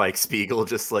 Spike Spiegel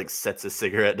just like sets a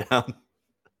cigarette down.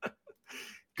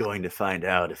 Going to find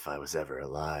out if I was ever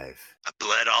alive. I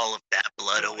bled all of that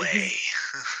blood away.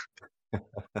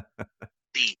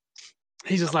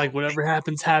 He's just like, whatever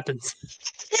happens, happens.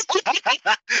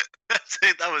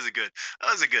 That was a good.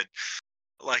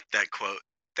 I like that quote.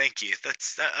 Thank you.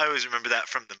 I always remember that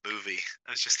from the movie.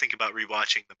 I was just thinking about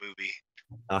rewatching the movie.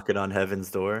 Knocking on Heaven's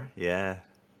Door. Yeah.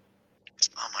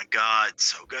 Oh my god,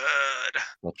 so good.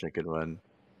 Such a good one.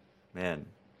 Man,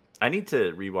 I need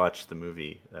to rewatch the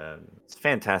movie. It's a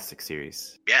fantastic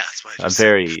series. Yeah, that's what I'm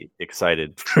very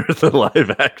excited for the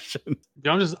live action.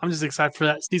 I'm just excited for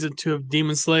that season 2 of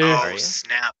Demon Slayer. Oh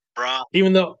snap, bro!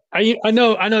 Even though I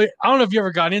know, I don't know if you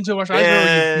ever got into it. I just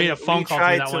remember you made a phone call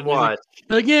for that one. Watch.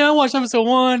 Like, yeah, I watched episode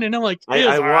 1, and I'm like,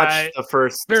 I watched right. the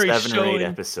first Very 7 or 8 showing.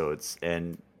 episodes,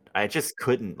 and I just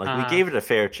couldn't. Like, we gave it a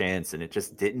fair chance, and it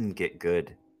just didn't get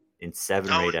good in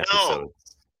 7 or 8 episodes.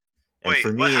 And wait,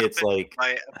 for me, it's like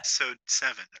by episode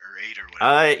 7 or 8 or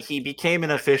whatever. He became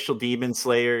an official demon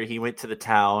slayer. He went to the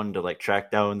town to like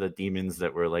track down the demons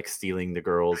that were like stealing the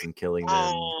girls and killing them.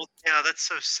 Oh, yeah, that's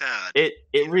so sad.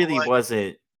 It really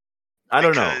wasn't. I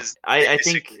don't know. I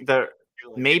think that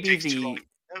maybe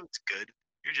that was good.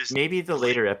 Maybe the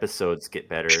later episodes get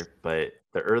better, but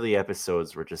the early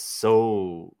episodes were just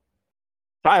so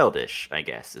childish, I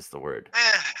guess is the word.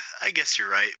 I guess you're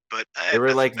right, but they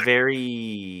were like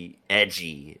very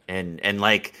edgy, and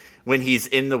like when he's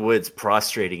in the woods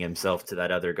prostrating himself to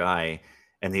that other guy,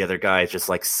 and the other guy is just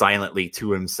like silently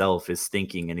to himself is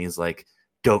thinking, and he's like,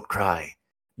 "Don't cry,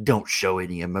 don't show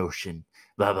any emotion,"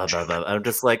 blah blah blah blah. I'm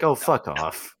just like, oh, fuck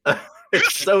off.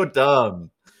 It's so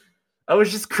dumb. I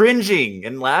was just cringing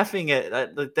and laughing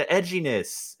at the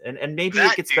edginess, and maybe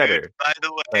it gets better. By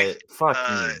the way, but fuck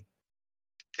me.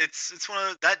 It's one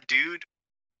of that dude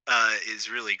is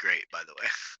really great, by the way.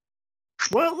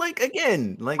 Well, like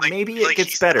again, like maybe it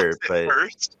gets better, but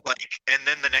first, and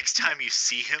then the next time you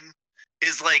see him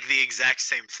is like the exact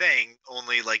same thing,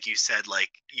 only like you said, like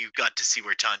you got to see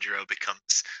where Tanjiro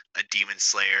becomes a demon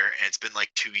slayer, and it's been like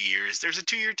 2 years. There's a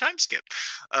 2-year time skip,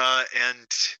 and.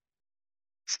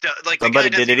 Like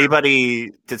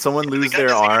Did someone lose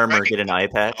their arm or get an eye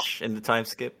patch in the time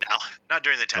skip? No, not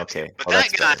during the time skip. But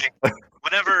that guy,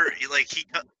 whenever he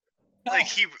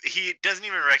doesn't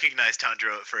even recognize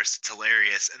Tanjiro at first. It's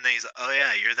hilarious, and then he's like, "Oh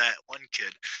yeah, you're that one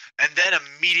kid," and then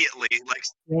immediately, like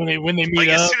when they meet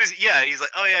as up, soon as he's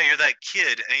like, "Oh yeah, you're that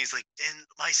kid," and he's like, "And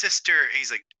my sister," and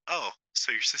he's like, "Oh,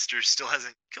 so your sister still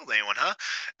hasn't killed anyone, huh?"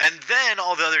 And then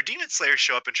all the other demon slayers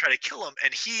show up and try to kill him,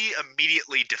 and he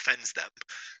immediately defends them.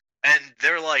 And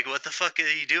they're like, "What the fuck are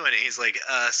you doing?" And he's like,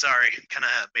 "Sorry, kind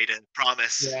of made a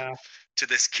promise to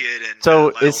this kid." And so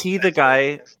is he the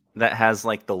guy that has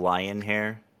like the lion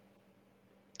hair?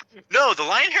 No, the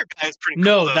lion hair guy is pretty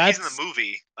cool. No, he's in the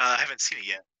movie. I haven't seen it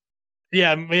yet.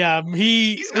 Yeah,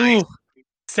 he's nice.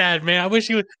 Sad man. I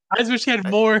just wish he had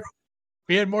more.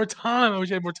 We had more time. I wish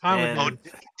he had more time with him.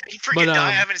 Did he freaking die?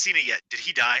 I haven't seen it yet. Did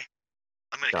he die?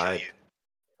 I'm gonna kill you.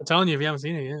 I'm telling you, if you haven't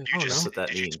seen it yet. You just what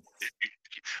that means.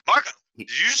 Marco, did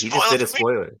you just he just did a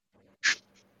spoiler.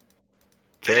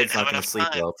 Jarrod's not going to sleep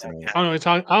well tonight. I don't know what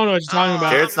you're talking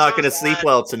about. Jarrod's not going to sleep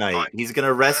well tonight. He's going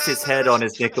to rest his head on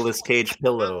his Nicolas Cage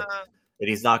pillow, but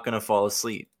he's not going to fall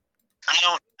asleep. I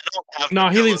don't have no,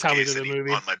 he leaves halfway through the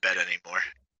movie on my bed anymore.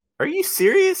 Are you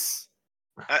serious?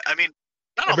 I mean,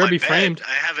 not on my bed. Framed.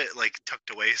 I have it like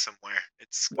tucked away somewhere.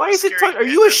 Why is it tucked? Are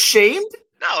you ashamed?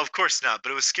 No, of course not.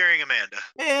 But it was scaring Amanda.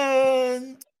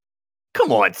 And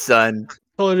come on, son.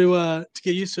 Told her to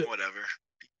get used to it. Whatever.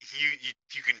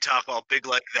 You can talk all big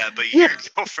like that, but your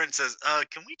girlfriend says,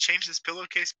 "Can we change this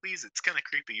pillowcase, please? It's kind of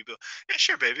creepy." You go, "Yeah,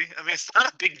 sure, baby." I mean, it's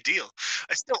not a big deal.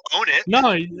 I still own it.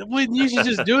 No, you should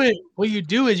just do it. What you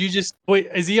do is you just wait.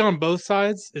 Is he on both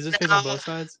sides? Is this case on both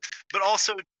sides? But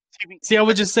also, see, I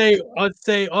would say,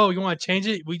 "Oh, you want to change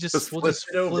it? We'll just flip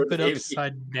it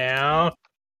upside down."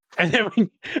 And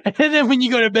then when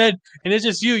you go to bed and it's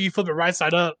just you flip it right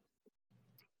side up.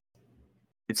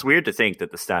 It's weird to think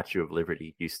that the Statue of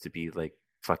Liberty used to be like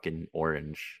fucking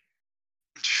orange.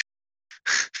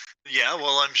 Yeah,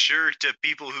 well, I'm sure to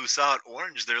people who saw it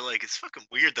orange, they're like, it's fucking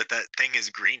weird that thing is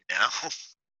green now.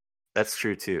 That's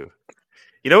true too.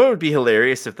 You know what would be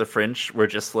hilarious if the French were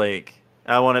just like,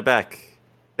 "I want it back."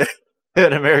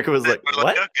 And America was like,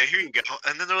 "What? Okay, here you go."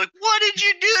 And then they're like, "What did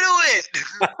you do to it?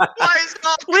 Why is it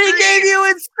not green? We gave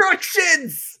you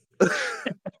instructions."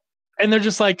 And they're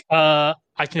just like, I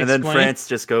can explain. And then France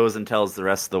just goes and tells the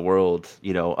rest of the world,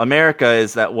 America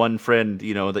is that one friend,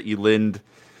 that you lend,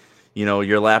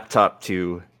 your laptop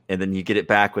to, and then you get it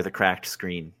back with a cracked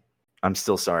screen. I'm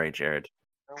still sorry, Jarrod.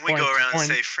 And we go around and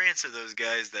say, France are those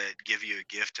guys that give you a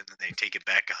gift and then they take it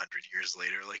back 100 years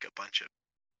later like a bunch of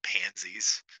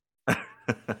pansies.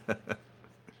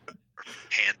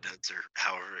 Pandas or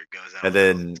however it goes out.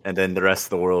 And then the rest of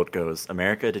the world goes,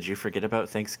 "America, did you forget about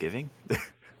Thanksgiving?"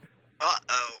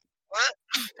 Uh-oh. What?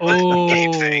 Gave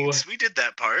Oh, things. We did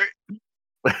that part.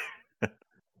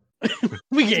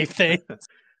 we gave things.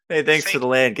 Hey, thanks for the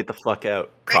land. Get the fuck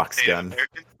out, Cox Native gun.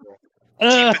 Americans for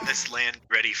Uh, keeping this land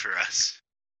ready for us.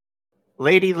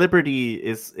 Lady Liberty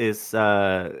is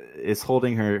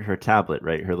holding her tablet,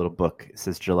 right? Her little book. It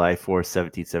says July 4th,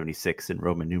 1776 in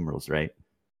Roman numerals, right?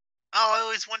 Oh, I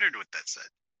always wondered what that said.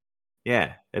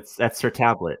 Yeah, that's her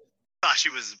tablet. Thought she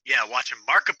was, watching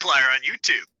Markiplier on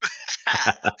YouTube.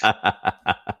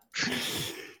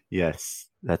 Yes,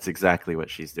 that's exactly what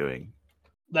she's doing.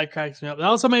 that cracks me up. That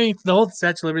also made me, the whole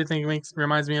Statue of Liberty thing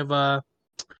reminds me of I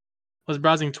was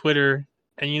browsing Twitter,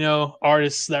 and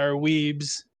artists that are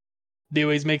weebs, they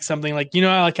always make something like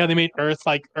like how they made Earth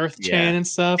Chan and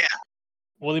stuff. Yeah.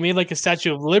 Well, they made like a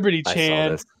Statue of Liberty I saw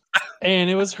Chan, this. and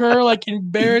it was her like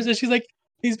embarrassed, and she's like,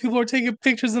 "These people are taking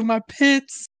pictures of my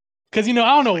pits," because I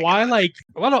don't know why, like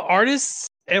a lot of artists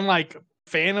and like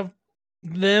fan of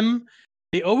them,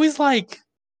 they always like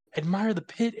admire the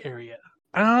pit area.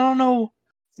 I don't know.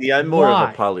 See, I'm more why. of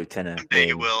a Paul Lieutenant. Someday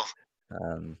you will.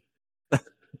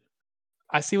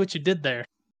 I see what you did there.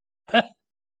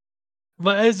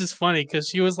 But it's just funny because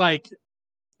she was like,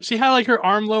 she had like her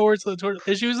arm lowered to the torso,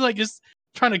 and she was like just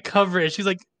trying to cover it. She's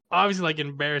like obviously like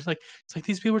embarrassed. Like it's like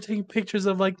these people are taking pictures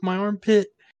of like my armpit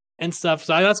and stuff.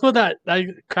 So that's what that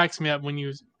cracks me up when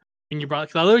you brought.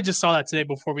 Because I literally just saw that today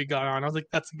before we got on. I was like,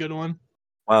 that's a good one.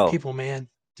 Well, People, man,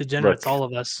 degenerates, look, all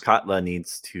of us. Katla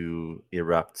needs to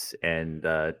erupt and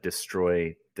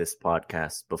destroy this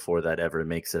podcast before that ever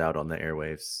makes it out on the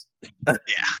airwaves.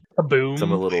 Yeah. Boom.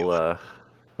 Some a little.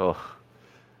 No,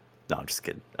 I'm just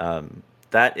kidding.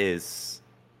 That is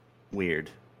weird.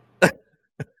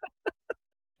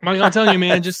 I'm telling you,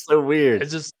 man, just so weird.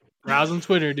 it's just browsing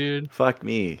Twitter, dude. Fuck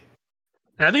me.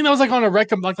 And I think that was like on a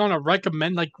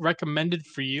recommended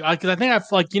for you, because I think I've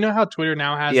like how Twitter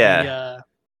now has the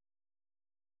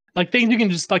like things you can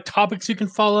just like topics you can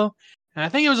follow, and I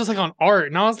think it was just like on art,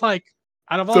 and I was like,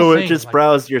 out of all So things, it just like,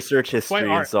 browsed your search history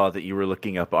and art. saw that you were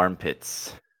looking up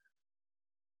armpits.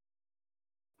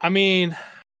 I mean,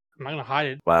 I'm not gonna hide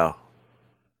it. Wow,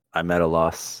 I'm at a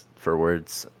loss for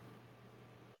words.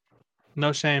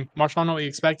 No shame, Marshall. I know what you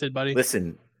expected, buddy.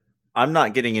 Listen, I'm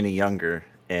not getting any younger,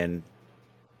 and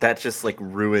that just like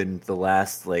ruined the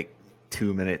last like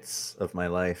 2 minutes of my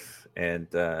life, and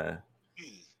I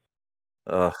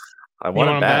want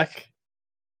him back.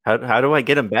 How do I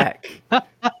get him back?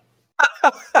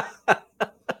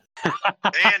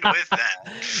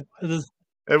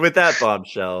 And with that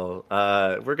Bombshell,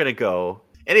 we're gonna go.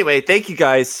 Anyway, thank you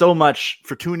guys so much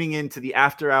for tuning in to the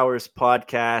After Hours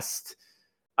podcast.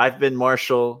 I've been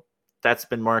Marshall. That's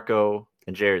been Marco,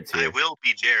 and Jared's here. I will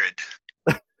be Jared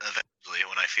eventually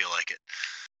when I feel like it.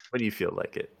 When do you feel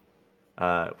like it?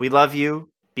 We love you.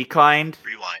 Be kind.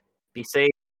 Rewind. Be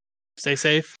safe. Stay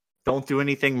safe. Don't do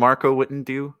anything Marco wouldn't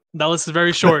do. That list is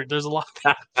very short. There's a lot.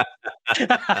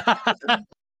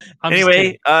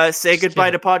 Anyway, say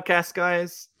goodbye to podcast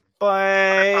guys.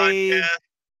 Bye.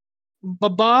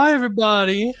 Bye,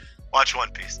 everybody. Watch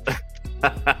One Piece.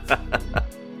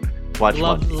 Watch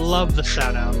One Piece. Love the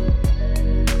shout out.